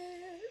with it.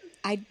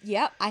 I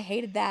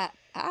hated that.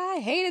 I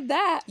hated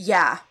that.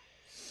 Yeah.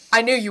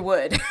 I knew you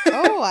would.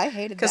 Oh, I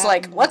hated that. Because,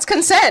 like, what's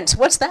consent?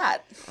 What's that?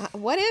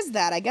 What is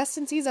that? I guess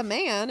since he's a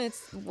man,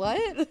 it's...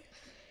 What?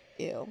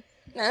 Ew.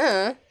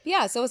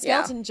 Yeah, so a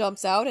skeleton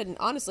jumps out and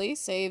honestly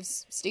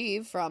saves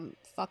Steve from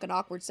fucking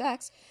awkward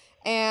sex.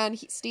 And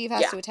Steve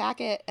has to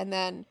attack it. And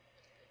then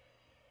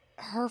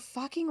her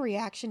fucking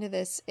reaction to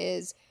this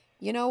is,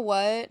 you know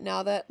what?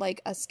 Now that,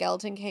 like, a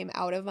skeleton came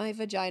out of my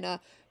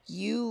vagina,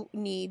 you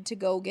need to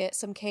go get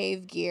some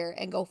cave gear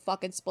and go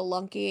fucking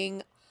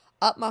spelunking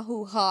up my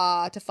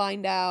hoo-ha to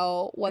find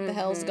out what the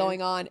hell's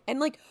going on.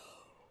 And, like,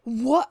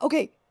 what?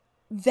 Okay,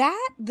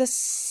 the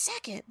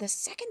second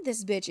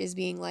this bitch is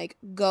being like,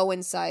 go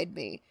inside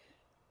me,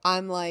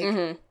 I'm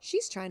like,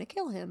 she's trying to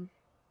kill him.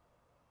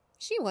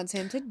 She wants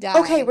him to die.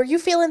 Okay, were you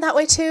feeling that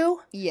way too?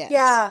 Yes.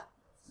 Yeah.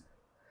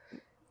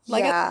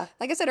 Like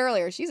I said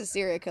earlier, she's a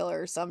serial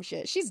killer or some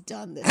shit. She's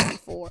done this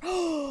before.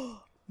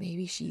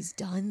 Maybe she's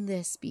done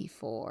this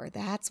before.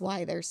 That's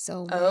why there's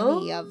so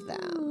many of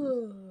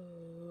them.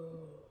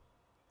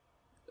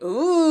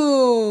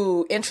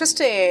 Ooh,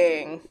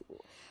 interesting.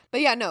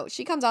 But yeah, no,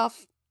 she comes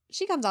off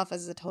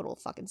as a total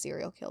fucking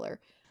serial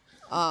killer.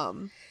 Yeah.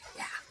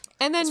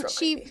 And then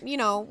she, creepy.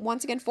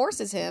 Once again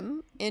forces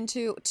him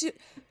into to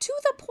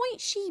the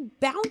point she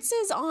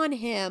bounces on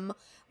him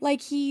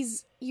like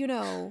he's,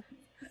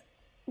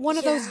 one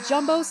of those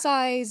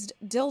jumbo-sized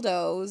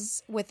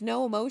dildos with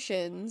no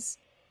emotions,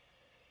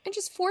 and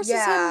just forces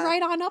him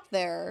right on up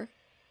there.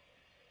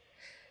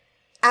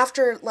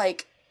 After,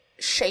 like,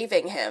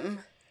 shaving him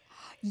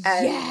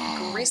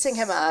and greasing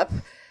him up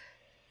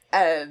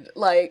and,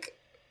 like,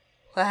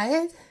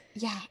 what?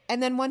 Yeah,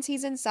 and then once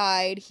he's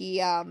inside, he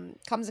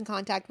comes in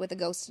contact with a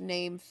ghost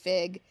named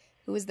Fig,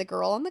 who is the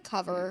girl on the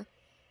cover,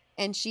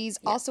 And she's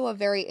also a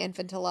very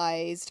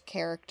infantilized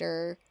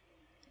character.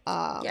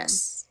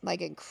 Yes.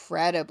 Like,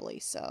 incredibly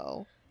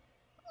so.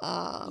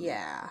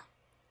 Yeah.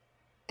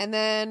 And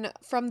then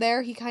from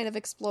there, he kind of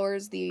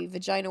explores the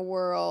vagina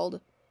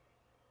world.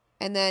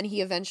 And then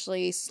he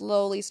eventually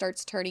slowly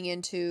starts turning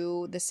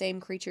into the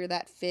same creature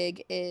that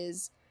Fig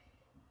is.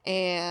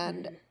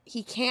 And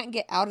he can't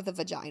get out of the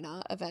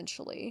vagina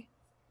eventually.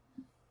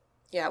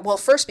 Yeah, well,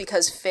 first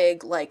because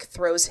Fig, like,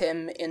 throws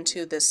him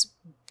into this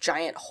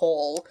giant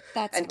hole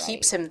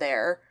keeps him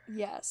there.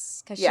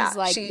 Yes, because she's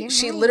like,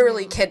 she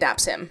literally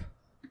kidnaps him.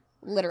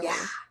 Literally.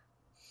 Yeah.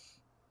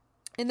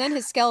 And then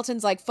his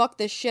skeleton's like, fuck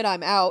this shit,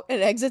 I'm out,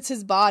 and exits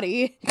his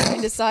body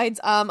and decides,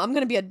 I'm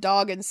gonna be a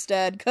dog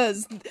instead,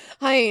 because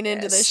I ain't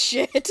into this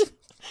shit.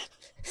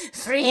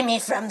 Free me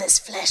from this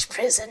flesh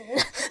prison.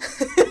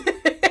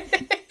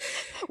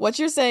 What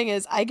you're saying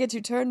is, I get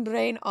to turn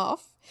brain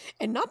off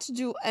and not to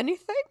do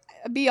anything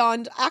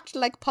beyond act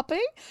like puppy?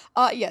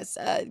 Yes,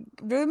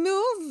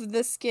 remove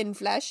the skin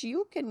flesh.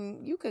 You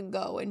can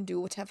go and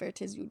do whatever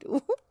it is you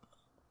do.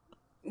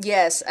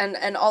 Yes,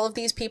 and all of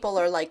these people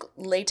are like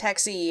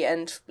latexy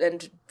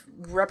and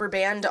rubber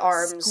band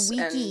arms.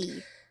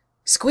 Squeaky.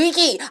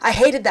 Squeaky! I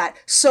hated that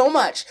so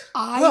much.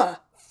 I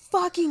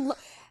fucking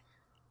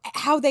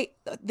how they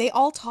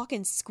all talk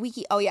in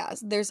squeaky. Oh yeah,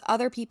 there's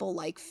other people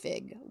like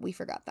Fig. We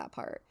forgot that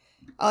part.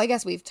 Oh, I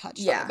guess we've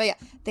touched on it. But yeah,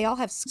 they all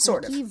have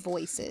squeaky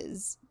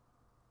voices.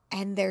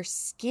 And their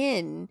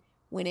skin,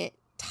 when it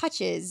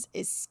touches,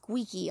 is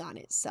squeaky on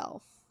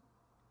itself.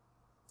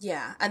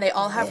 Yeah, and they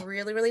all have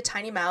really, really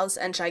tiny mouths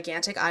and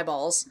gigantic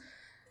eyeballs.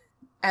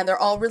 And they're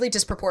all really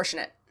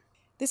disproportionate.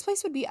 This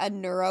place would be a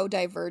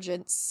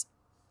neurodivergence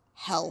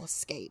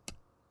hellscape.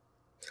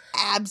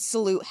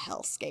 Absolute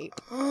hellscape.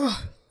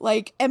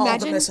 Like,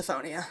 imagine... all the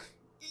misophonia.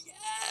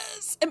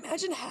 Yes!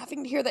 Imagine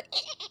having to hear the...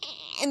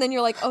 And then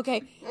you're like,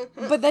 okay.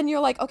 But then you're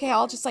like, okay,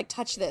 I'll just, like,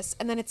 touch this.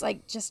 And then it's,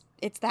 like, just...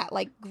 It's that,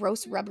 like,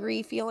 gross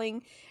rubbery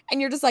feeling.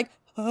 And you're just like,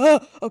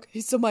 okay,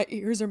 so my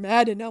ears are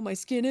mad, and now my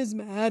skin is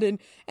mad. And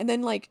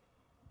then, like...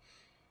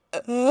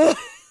 I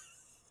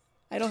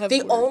don't have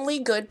The words. only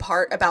good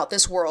part about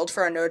this world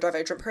for a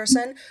neurodivergent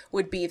person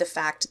would be the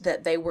fact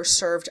that they were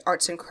served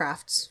arts and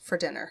crafts for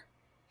dinner.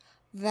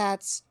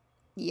 That's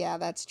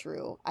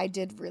true. I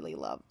did really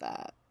love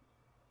that.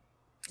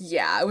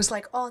 Yeah, I was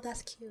like, oh,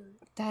 that's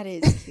cute. That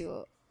is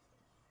cute.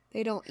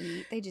 They don't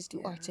eat. They just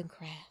do arts and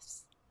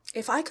crafts.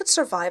 If I could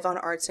survive on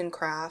arts and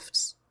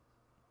crafts,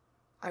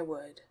 I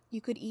would. You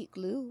could eat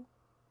glue.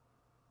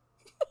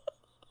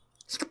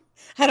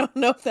 I don't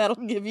know if that'll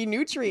give you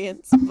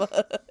nutrients,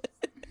 but...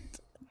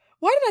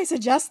 Why did I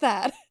suggest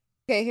that?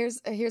 Okay, here's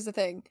the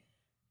thing.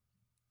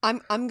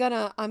 I'm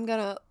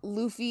gonna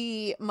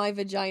Luffy my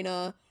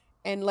vagina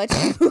and let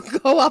you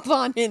go up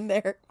on in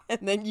there,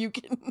 and then you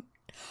can...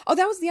 Oh,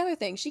 that was the other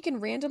thing. She can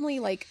randomly,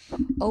 like,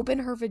 open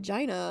her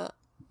vagina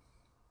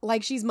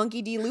like she's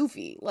Monkey D.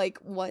 Luffy. Like,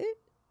 what?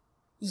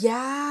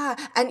 Yeah,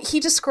 and he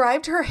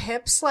described her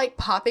hips, like,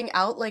 popping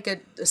out like a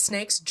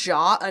snake's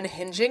jaw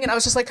unhinging, and I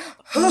was just like,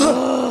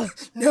 oh,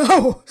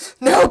 no,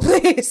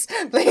 please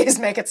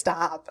make it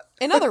stop.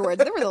 In other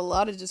words, there were a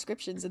lot of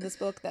descriptions in this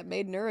book that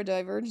made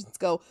neurodivergence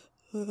go,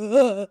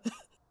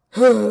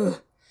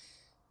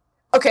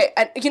 Okay,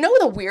 and you know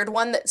the weird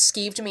one that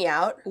skeeved me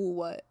out?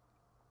 What?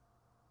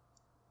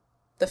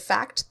 The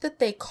fact that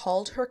they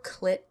called her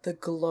clit the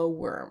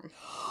glowworm.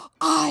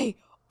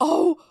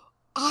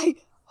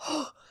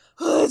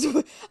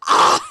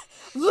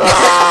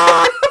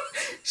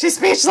 She's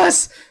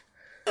speechless.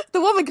 The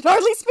woman could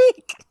hardly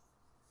speak.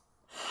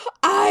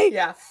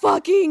 I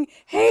fucking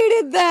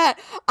hated that.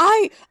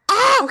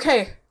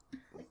 Okay.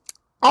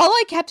 All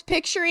I kept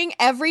picturing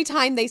every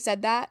time they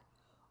said that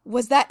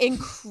was that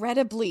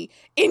incredibly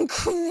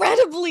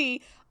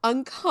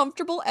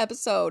uncomfortable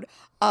episode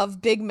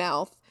of Big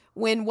Mouth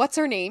when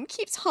what's-her-name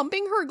keeps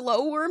humping her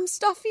glowworm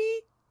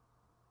stuffy.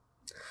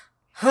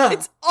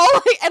 It's all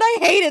and I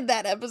hated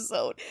that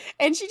episode.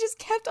 And she just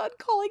kept on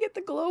calling it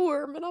the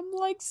glowworm, and I'm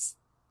like,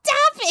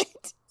 stop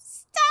it!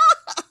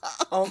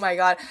 Stop! Oh my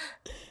god.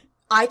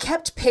 I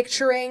kept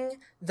picturing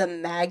the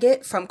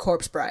maggot from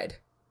Corpse Bride.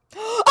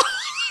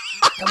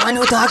 The one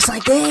who talks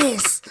like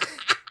this.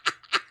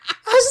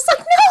 I was just like,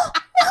 no,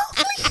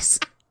 please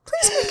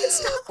make it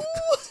stop.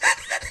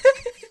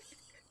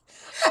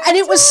 And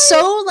it was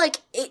so, like,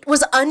 it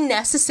was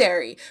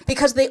unnecessary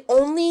because they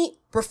only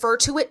refer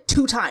to it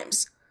 2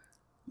 times.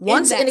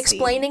 Once in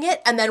explaining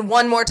it, and then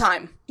one more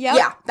time. Yep.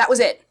 Yeah, that was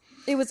it.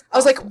 It was. I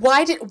was like,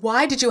 why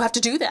did you have to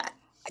do that?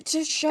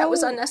 To show that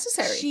was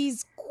unnecessary.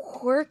 She's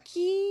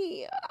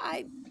quirky.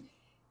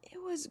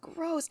 It was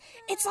gross.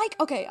 It's like,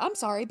 okay, I'm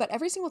sorry, but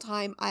every single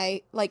time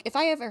if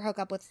I ever hook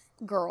up with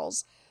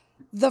girls,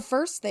 the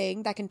first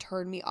thing that can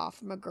turn me off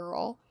from a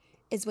girl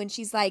is when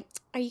she's like,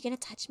 "Are you gonna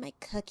touch my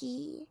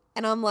cookie?"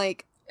 And I'm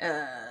like,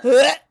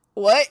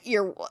 "What?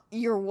 You're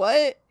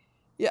what?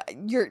 Yeah,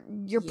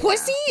 your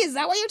pussy? Is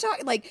that what you're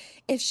talking? Like,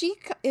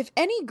 if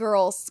any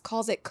girl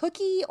calls it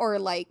cookie or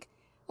like,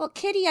 well,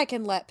 kitty, I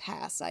can let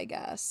pass, I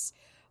guess.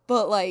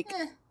 But like,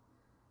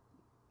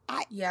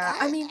 Yeah,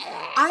 I mean,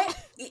 I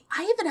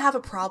even have a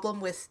problem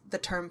with the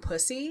term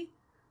pussy.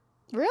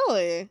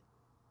 Really?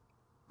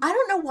 I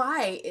don't know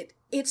why.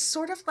 It's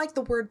sort of like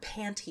the word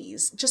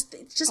panties. It just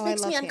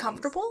makes me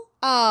uncomfortable. Panties.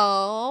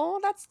 Oh,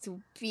 that's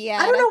too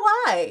bad. I don't know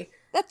why.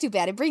 That's too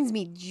bad. It brings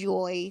me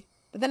joy.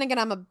 But then again,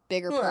 I'm a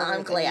bigger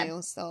pervert than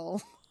you, so...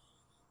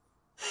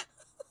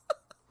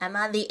 I'm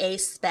on the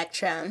ace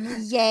spectrum.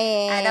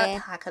 Yeah. I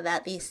don't talk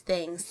about these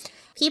things.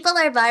 People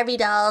are Barbie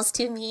dolls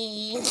to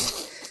me.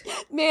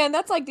 Man,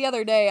 that's like the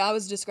other day I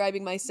was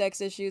describing my sex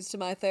issues to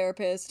my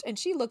therapist, and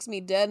she looks me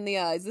dead in the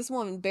eyes. This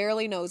woman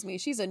barely knows me.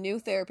 She's a new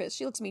therapist.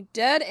 She looks me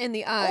dead in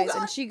the eyes,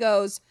 and she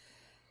goes,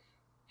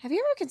 "Have you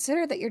ever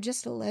considered that you're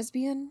just a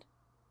lesbian?"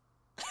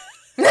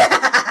 And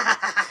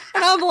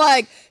I'm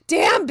like,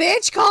 damn,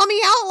 bitch, call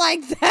me out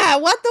like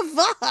that. What the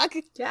fuck?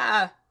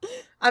 Yeah.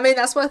 I mean,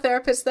 that's what a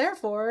therapist's there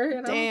for,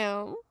 you know?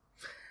 Damn.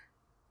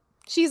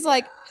 She's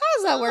like, how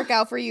does that work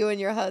out for you and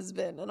your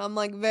husband? And I'm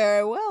like,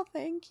 very well,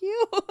 thank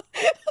you.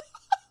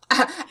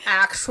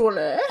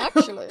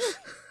 Actually.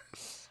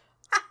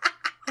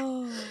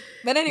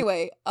 But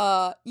anyway,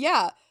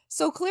 yeah.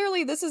 So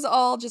clearly this is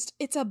all just,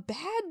 it's a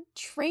bad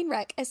train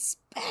wreck,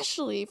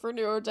 especially for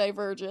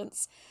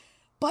neurodivergence.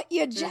 But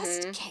you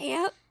just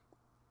can't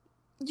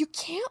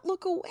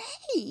look away.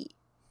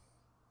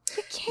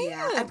 You can't.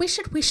 Yeah, and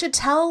we should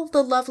tell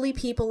the lovely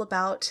people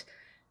about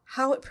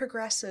how it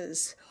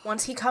progresses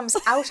once he comes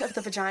out of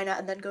the vagina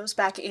and then goes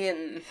back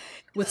in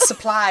with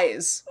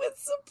supplies. With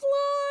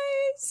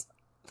supplies.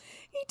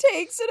 He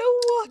takes it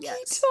a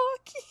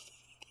walkie-talkie.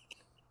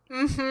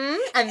 Mm-hmm.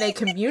 And they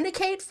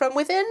communicate from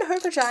within her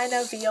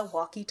vagina via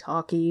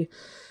walkie-talkie.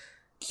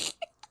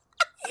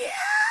 Yeah.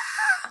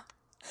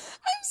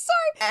 I'm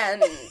sorry.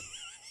 And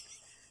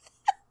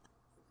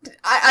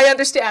I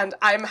understand.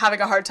 I'm having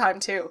a hard time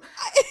too.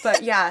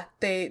 But yeah,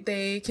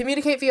 they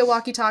communicate via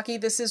walkie-talkie.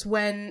 This is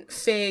when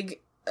Fig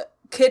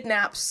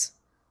kidnaps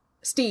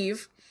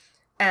Steve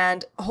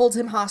and holds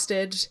him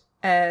hostage,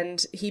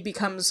 and he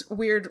becomes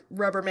weird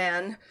rubber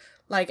man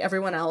like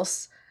everyone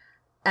else.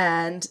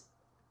 And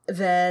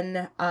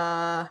then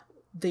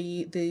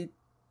the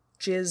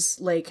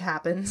jizz lake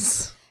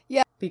happens.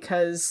 Yeah.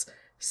 Because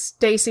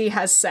Stacy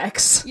has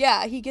sex.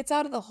 Yeah, he gets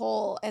out of the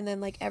hole and then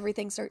like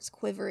everything starts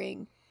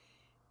quivering.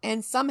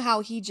 And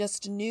somehow he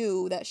just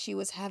knew that she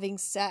was having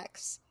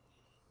sex.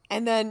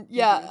 And then,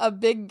 a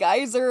big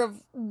geyser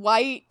of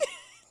whiteness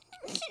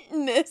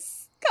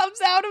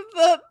comes out of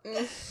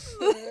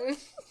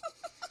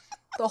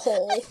the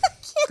hole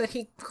that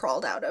he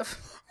crawled out of.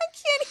 I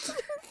can't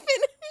even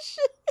finish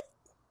it.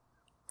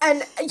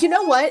 And you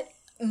know what?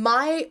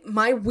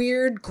 My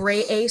weird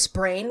gray ace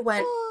brain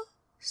went,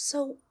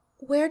 so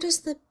where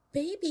does the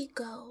baby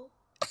go?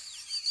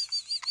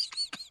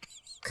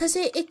 Because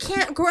it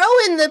can't grow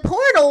in the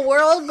portal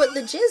world, but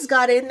the jizz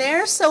got in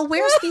there, so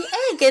where's the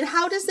egg? And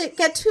how does it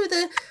get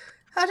to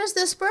how does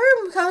the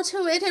sperm go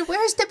to it? And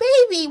where's the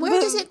baby? Where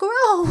does it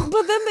grow?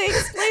 But then they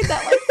explained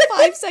that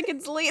like 5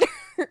 seconds later.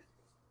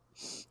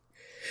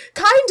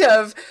 Kind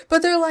of.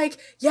 But they're like,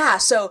 yeah,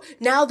 so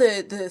now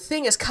the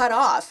thing is cut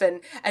off,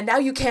 and now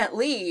you can't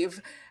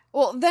leave.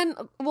 Well,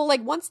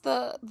 like once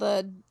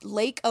the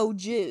lake o'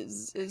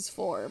 jizz is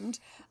formed,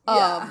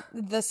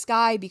 the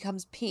sky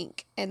becomes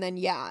pink, and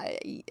then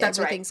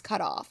everything's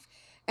cut off.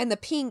 And the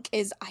pink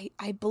is,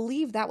 I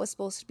believe that was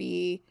supposed to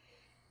be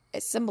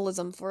a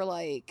symbolism for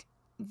like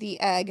the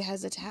egg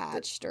has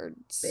attached or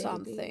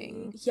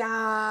something.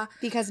 Yeah.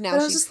 Because now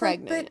she's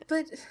pregnant.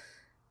 Like,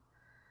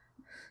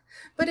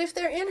 but if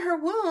they're in her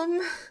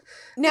womb.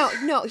 No,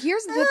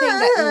 here's the thing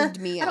that ooged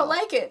me out. I don't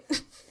like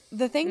it.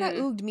 The thing that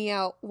ooged me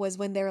out was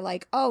when they're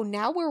like, oh,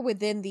 now we're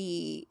within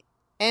the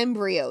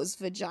embryo's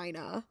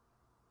vagina.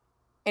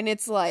 And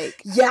it's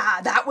like...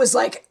 Yeah, that was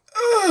like...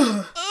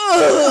 Ugh.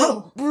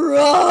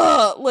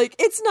 Bruh! Like,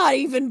 it's not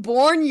even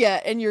born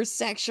yet, and you're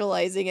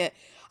sexualizing it.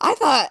 I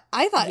thought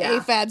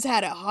AFABs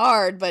had it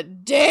hard,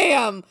 but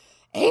damn!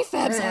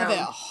 AFABs have it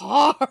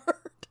hard!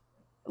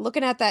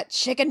 Looking at that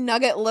chicken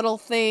nugget little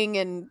thing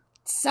and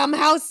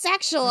somehow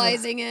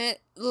sexualizing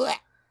it. Blech.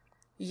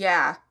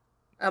 Yeah.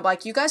 I'm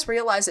like, you guys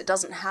realize it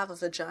doesn't have a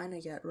vagina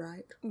yet,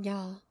 right?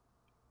 Yeah.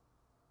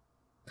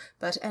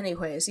 But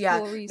anyways,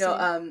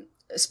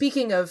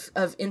 speaking of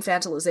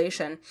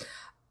infantilization,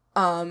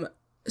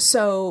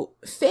 so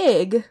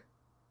Fig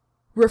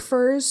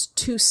refers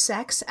to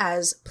sex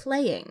as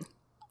playing.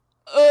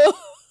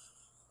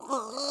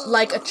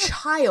 Like a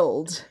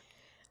child.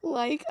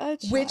 Like a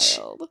child. Which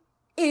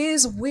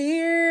is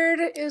weird.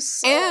 Is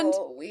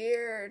so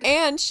weird.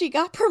 And she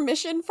got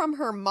permission from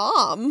her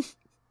mom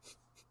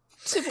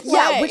to play.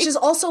 Yeah, which is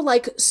also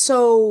like,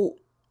 so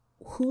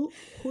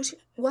who's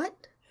what?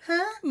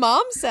 Huh?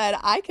 Mom said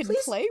I can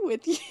play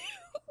with you.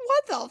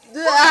 What the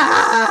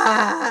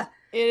fuck?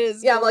 It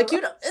is. Yeah, like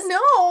you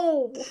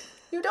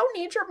don't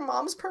need your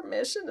mom's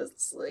permission to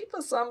sleep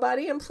with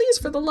somebody, and please,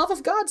 for the love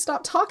of God,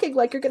 stop talking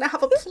like you're gonna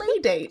have a play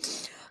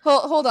date.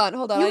 Hold on.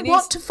 You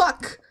want to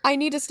fuck. I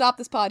need to stop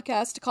this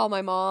podcast to call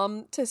my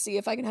mom to see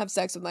if I can have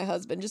sex with my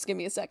husband. Just give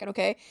me a second,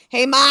 okay?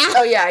 Hey, Ma!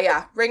 Oh,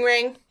 yeah. Ring,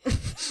 ring.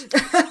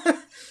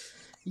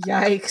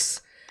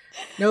 Yikes.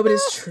 No, but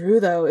it's true,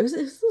 though. It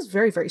was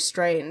very, very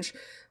strange.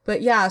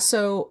 But yeah,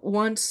 so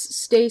once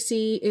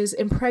Stacy is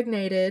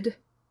impregnated,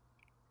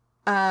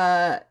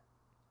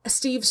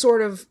 Steve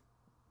sort of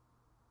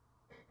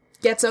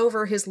gets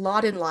over his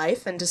lot in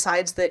life and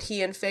decides that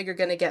he and Fig are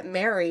going to get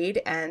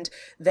married, and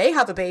they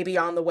have a baby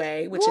on the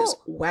way, which is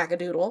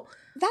wackadoodle.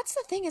 That's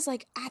the thing, is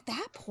like, at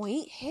that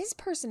point, his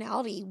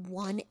personality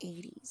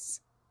 180s.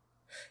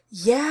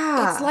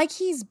 Yeah. It's like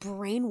he's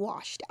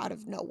brainwashed out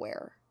of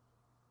nowhere.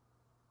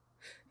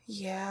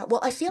 Yeah,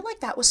 well, I feel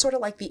like that was sort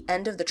of like the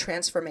end of the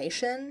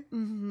transformation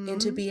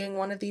into being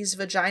one of these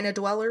vagina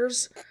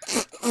dwellers.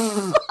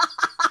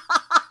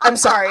 I'm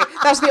sorry.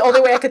 That's the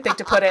only way I could think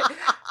to put it.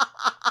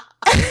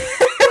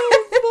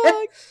 Oh,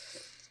 fuck.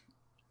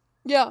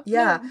 Yeah.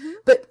 Yeah,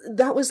 but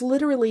that was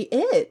literally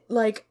it.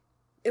 Like,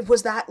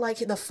 was that, like,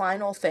 the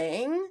final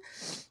thing?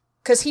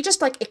 Because he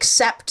just, like,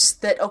 accepts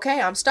that,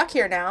 okay, I'm stuck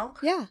here now.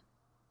 Yeah.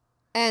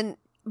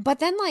 But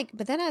then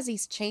as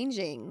he's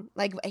changing,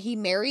 like, he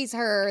marries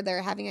her,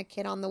 they're having a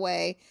kid on the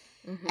way,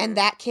 and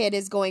that kid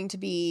is going to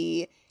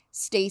be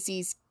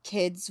Stacy's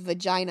kid's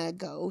vagina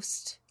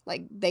ghost.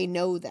 Like, they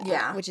know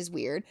that, which is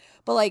weird.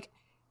 But, like,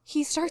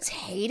 he starts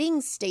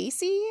hating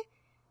Stacy,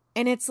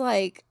 and it's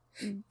like,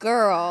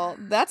 girl,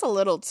 that's a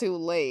little too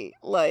late.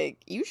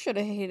 Like, you should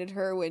have hated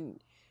her when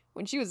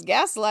she was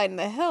gaslighting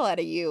the hell out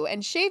of you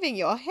and shaving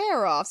your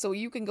hair off so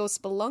you can go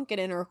spelunking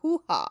in her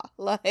hoo-ha.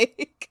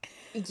 Like...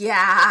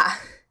 Yeah.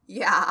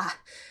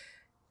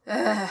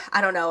 I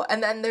don't know.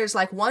 And then there's,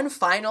 like, one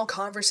final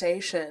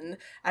conversation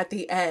at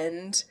the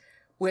end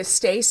with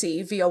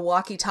Stacy via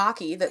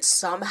walkie-talkie that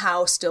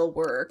somehow still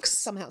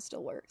works.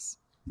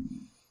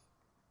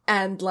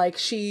 And, like,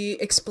 she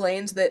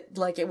explains that,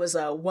 like, it was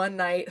a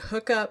one-night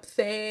hookup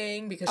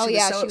thing because she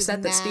was so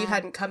upset that Steve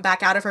hadn't come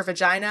back out of her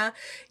vagina.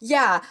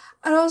 Yeah.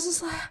 And I was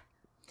just like...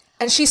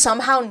 And she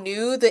somehow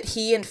knew that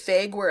he and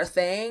Fig were a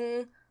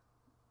thing.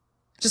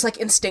 Just, like,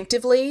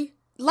 instinctively.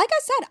 Like I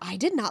said, I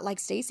did not like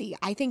Stacy.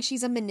 I think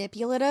she's a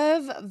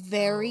manipulative,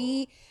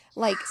 very,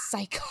 like,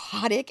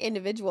 psychotic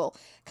individual.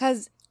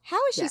 Because how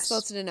is she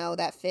supposed to know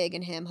that Fig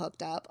and him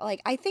hooked up?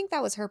 Like, I think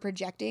that was her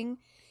projecting.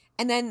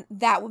 And then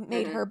that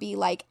made her be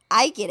like,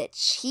 I get to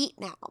cheat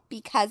now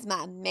because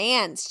my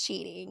man's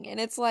cheating. And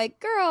it's like,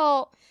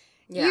 girl,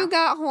 you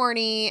got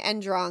horny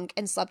and drunk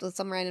and slept with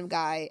some random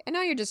guy. And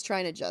now you're just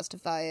trying to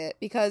justify it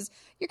because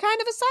you're kind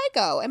of a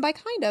psycho. And by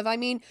kind of, I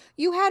mean,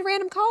 you had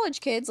random college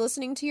kids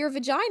listening to your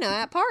vagina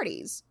at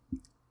parties.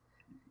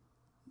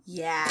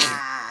 Yeah,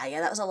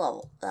 that was a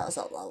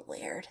little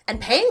weird.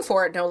 And paying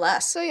for it, no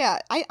less. So yeah,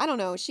 I don't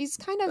know. She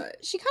kind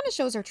of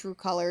shows her true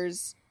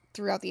colors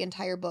throughout the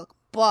entire book.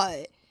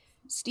 But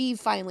Steve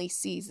finally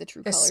sees the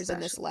true colors in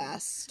this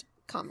last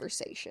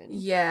conversation.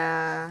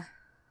 Yeah,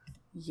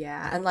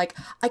 and, like,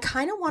 I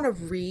kind of want to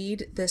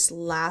read this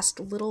last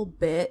little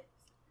bit.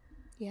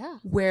 Yeah.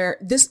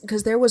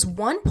 Because there was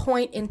one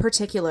point in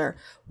particular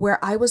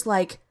where I was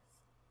like,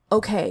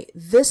 okay,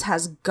 this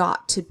has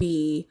got to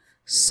be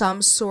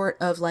some sort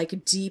of,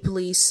 like,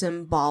 deeply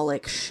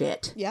symbolic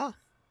shit. Yeah.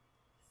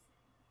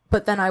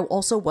 But then I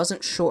also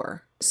wasn't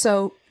sure.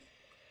 So...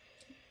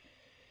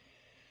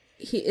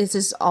 This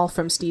is all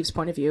from Steve's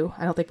point of view.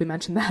 I don't think we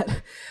mentioned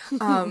that.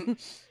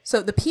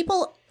 So the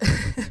people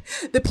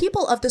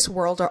of this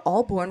world are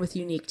all born with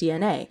unique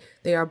DNA.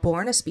 They are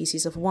born a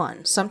species of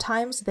one.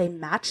 Sometimes they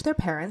match their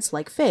parents,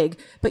 like Fig,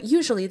 but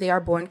usually they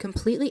are born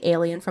completely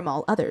alien from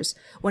all others.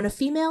 When a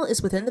female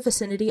is within the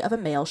vicinity of a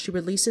male, she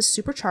releases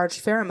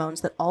supercharged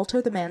pheromones that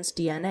alter the man's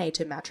DNA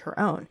to match her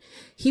own.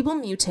 He will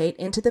mutate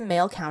into the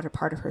male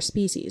counterpart of her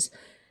species.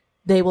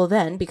 They will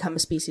then become a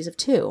species of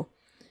two.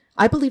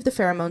 I believe the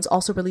pheromones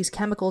also release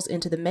chemicals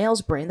into the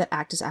male's brain that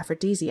act as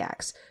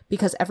aphrodisiacs,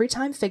 because every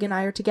time Fig and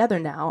I are together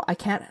now, I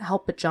can't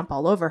help but jump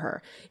all over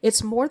her.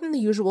 It's more than the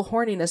usual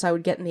horniness I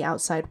would get in the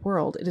outside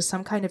world. It is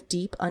some kind of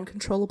deep,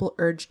 uncontrollable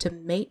urge to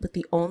mate with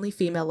the only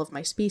female of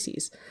my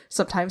species.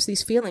 Sometimes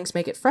these feelings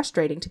make it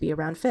frustrating to be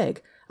around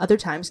Fig. Other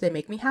times they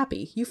make me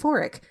happy,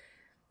 euphoric.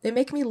 They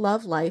make me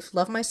love life,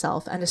 love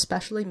myself, and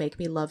especially make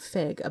me love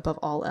Fig above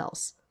all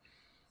else.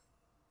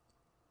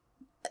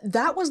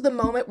 That was the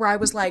moment where I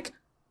was like,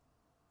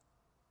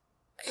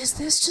 is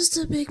this just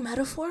a big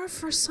metaphor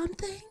for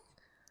something?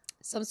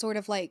 Some sort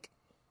of, like,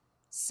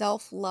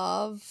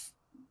 self-love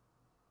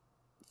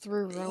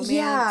through romance?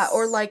 Yeah,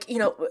 or, like, you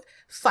know,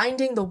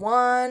 finding the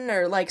one,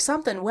 or, like,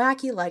 something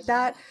wacky like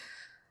that.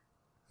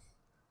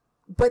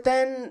 But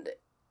then,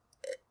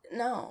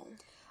 no.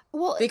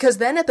 Well, because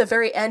then at the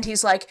very end,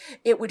 he's like,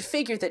 it would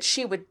figure that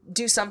she would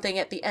do something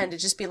at the end to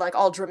just be, like,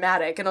 all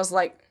dramatic. And I was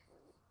like,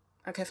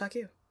 okay, fuck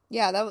you.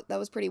 Yeah, that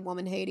was pretty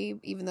woman-hatey,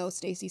 even though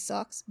Stacy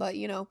sucks. But,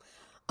 you know...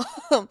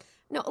 no,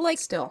 like,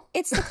 still,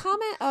 it's the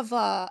comment of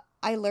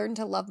I learned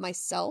to love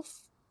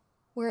myself,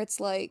 where it's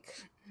like,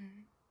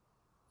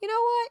 you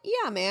know what,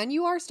 yeah, man,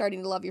 you are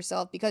starting to love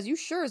yourself because you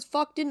sure as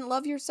fuck didn't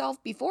love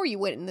yourself before you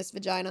went in this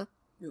vagina.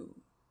 Ooh.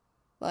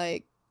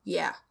 Like,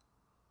 yeah,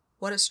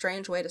 what a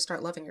strange way to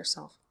start loving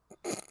yourself.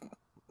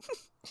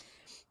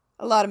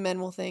 A lot of men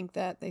will think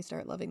that they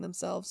start loving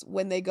themselves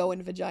when they go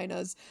in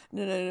vaginas.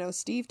 No.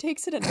 Steve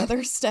takes it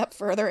another step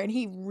further, and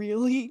he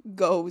really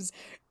goes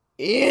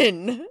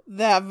in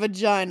that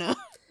vagina.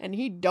 And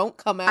he don't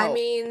come out. I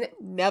mean,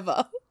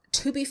 never.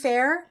 To be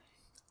fair,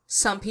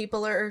 some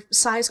people are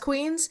size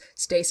queens.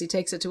 Stacy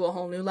takes it to a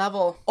whole new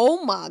level.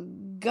 Oh my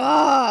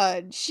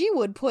god. She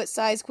would put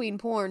size queen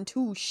porn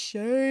to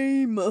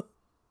shame. A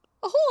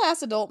whole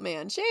ass adult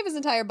man. Shave his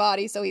entire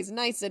body so he's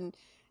nice and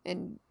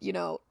you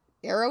know,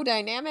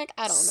 aerodynamic?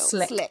 I don't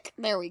know. Slick.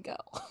 There we go.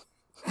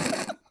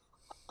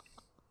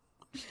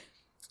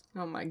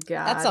 Oh my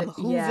god. That's some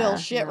Whoville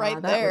shit right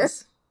there.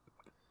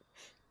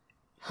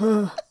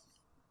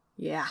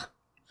 Yeah.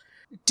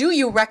 Do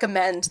you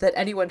recommend that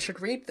anyone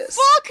should read this?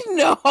 Fuck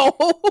no! No!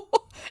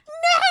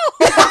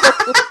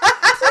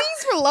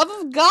 Please, for love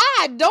of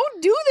God,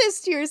 don't do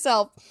this to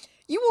yourself.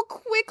 You will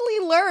quickly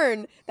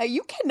learn that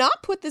you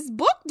cannot put this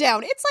book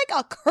down. It's like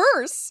a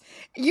curse.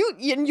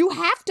 You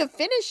have to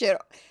finish it.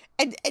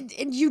 And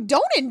you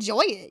don't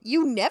enjoy it.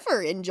 You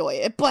never enjoy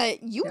it,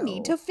 but you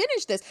need to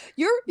finish this.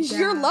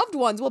 Your loved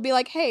ones will be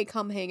like, hey,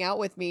 come hang out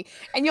with me.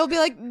 And you'll be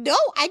like, no,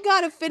 I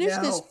gotta finish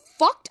this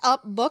fucked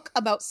up book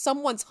about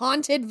someone's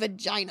haunted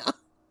vagina.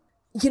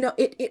 You know,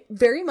 it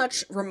very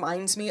much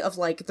reminds me of,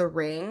 like, The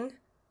Ring,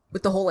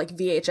 with the whole, like,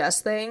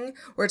 VHS thing,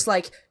 where it's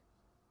like,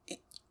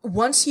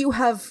 once you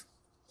have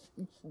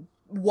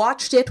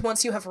watched it,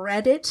 once you have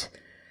read it,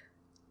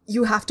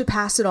 you have to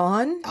pass it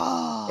on.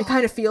 Oh. It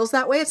kind of feels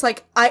that way. It's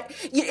like,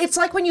 it's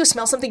like when you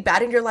smell something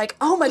bad and you're like,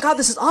 oh my god,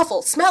 this is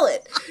awful, smell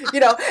it,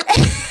 you know?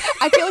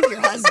 I feel like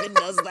your husband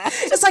does that.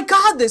 It's like,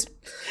 god, this...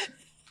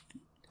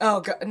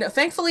 Oh god, no,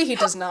 thankfully he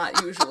does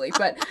not usually,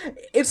 but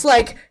it's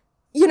like,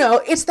 you know,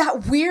 it's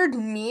that weird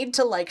need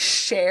to, like,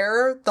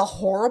 share the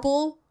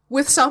horrible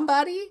with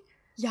somebody.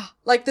 Yeah.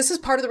 Like, this is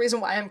part of the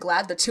reason why I'm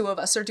glad the two of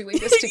us are doing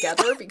this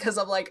together, because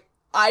I'm like,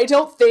 I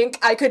don't think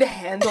I could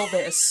handle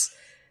this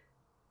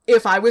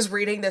if I was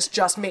reading this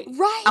just me.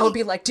 Right. I would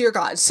be like, dear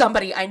God,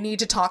 somebody, I need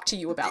to talk to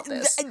you about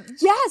this.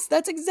 Yes,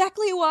 that's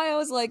exactly why I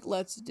was like,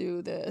 let's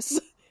do this.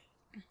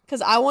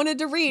 Because I wanted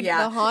to read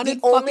the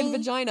haunted fucking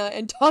vagina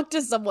and talk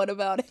to someone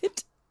about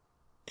it.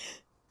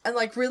 And,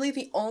 like, really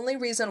the only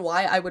reason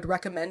why I would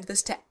recommend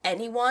this to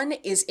anyone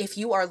is if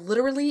you are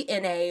literally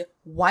in a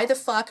why the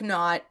fuck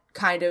not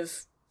kind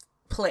of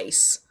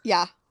place.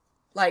 Yeah.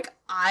 Like,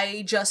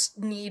 I just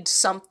need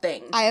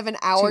something. I have an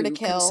hour to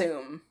kill.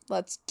 Consume.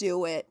 Let's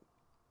do it.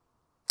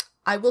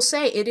 I will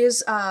say it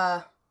is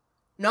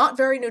not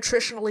very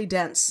nutritionally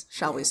dense,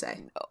 shall we say.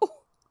 No.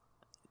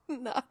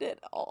 Not at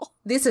all.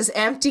 This is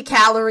empty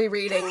calorie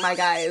reading, my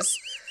guys.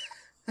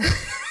 Anti-calorie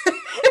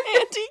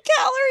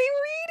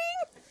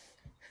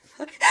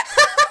reading?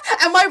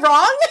 Am I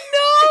wrong?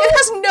 No! It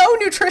has no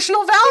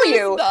nutritional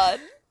value. None.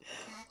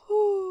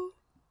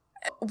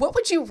 What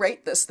would you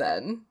rate this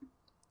then?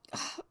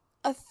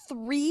 A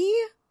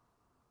 3?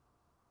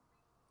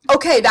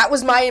 Okay, that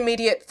was my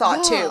immediate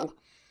thought too.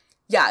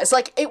 Yeah, it's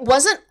like, it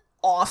wasn't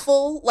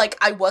awful. Like,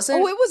 I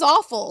wasn't... Oh, it was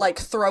awful. Like,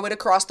 throw it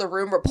across the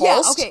room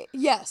repulsed. Yeah, okay,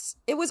 yes.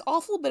 It was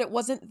awful, but it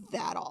wasn't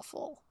that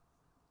awful.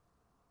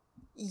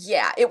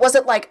 Yeah, it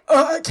wasn't like,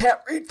 oh, I can't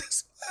read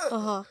this.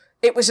 Uh-huh.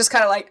 It was just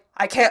kind of like,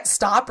 I can't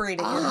stop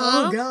reading it.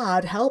 Oh,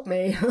 God, help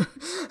me.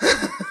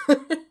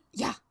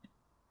 Yeah.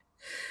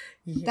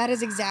 That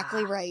is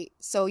exactly right.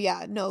 So,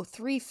 yeah, no,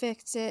 3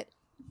 fixed it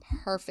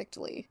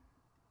perfectly.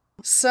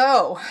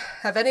 So,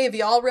 have any of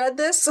y'all read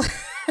this?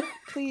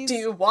 Please. Do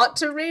you want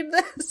to read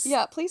this?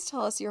 Yeah, please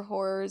tell us your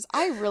horrors.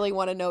 I really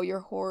want to know your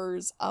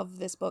horrors of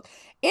this book.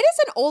 It is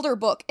an older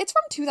book. It's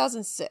from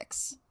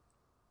 2006.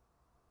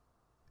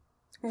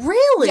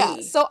 Really?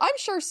 Yeah, so I'm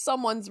sure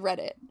someone's read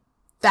it.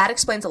 That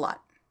explains a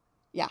lot.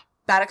 Yeah.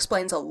 That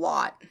explains a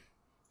lot.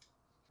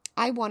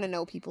 I want to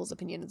know people's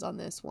opinions on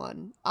this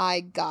one.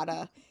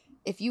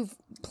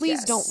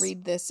 Please don't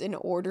read this in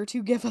order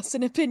to give us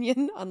an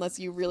opinion, unless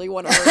you really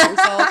want to hurt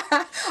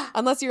yourself.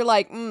 Unless you're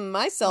like,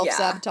 my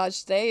self-sabotage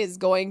today is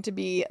going to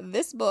be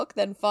this book,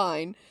 then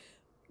fine.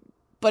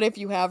 But if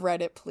you have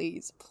read it,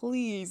 please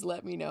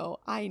let me know.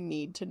 I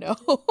need to know.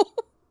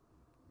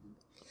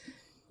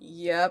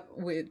 Yep,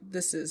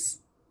 this is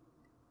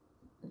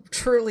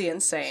truly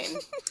insane.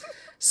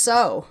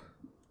 So,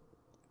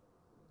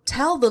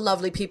 tell the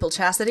lovely people,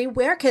 Chastity,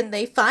 where can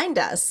they find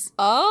us?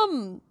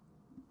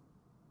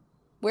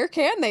 Where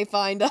can they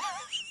find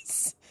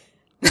us?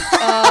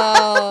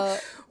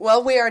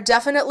 Well, we are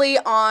definitely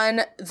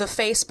on the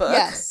Facebook.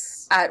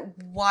 Yes. At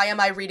Why Am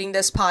I Reading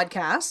This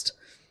Podcast?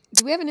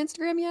 Do we have an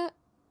Instagram yet?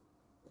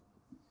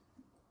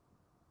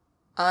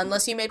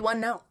 Unless you made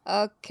one, no.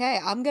 Okay,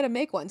 I'm gonna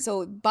make one.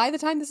 So by the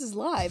time this is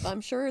live,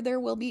 I'm sure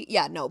there will be...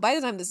 Yeah, no, by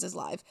the time this is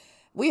live,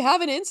 we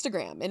have an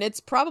Instagram, and it's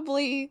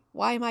probably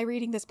Why Am I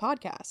Reading This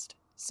Podcast?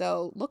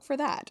 So look for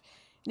that.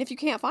 And if you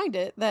can't find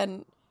it,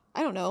 then...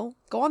 I don't know,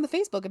 go on the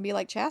Facebook and be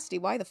like, Chastity,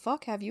 why the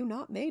fuck have you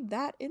not made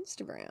that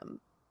Instagram?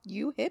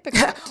 You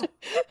hypocrite.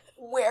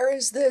 Where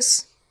is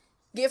this?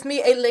 Give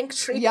me a link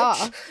tree.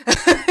 Yeah.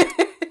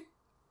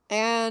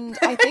 And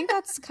I think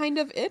that's kind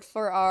of it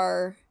for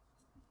our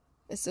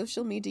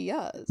social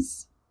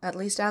medias. at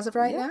least as of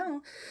right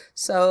now.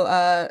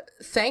 So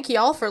thank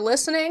y'all for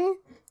listening,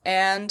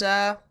 and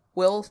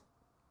we'll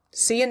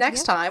see you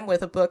next time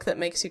with a book that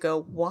makes you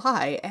go,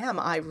 why am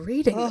I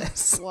reading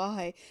this?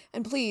 Why?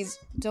 And please,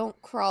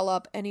 don't crawl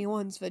up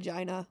anyone's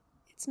vagina.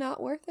 It's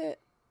not worth it.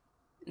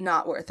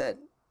 Not worth it.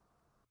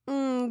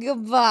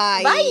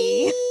 Goodbye.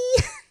 Bye!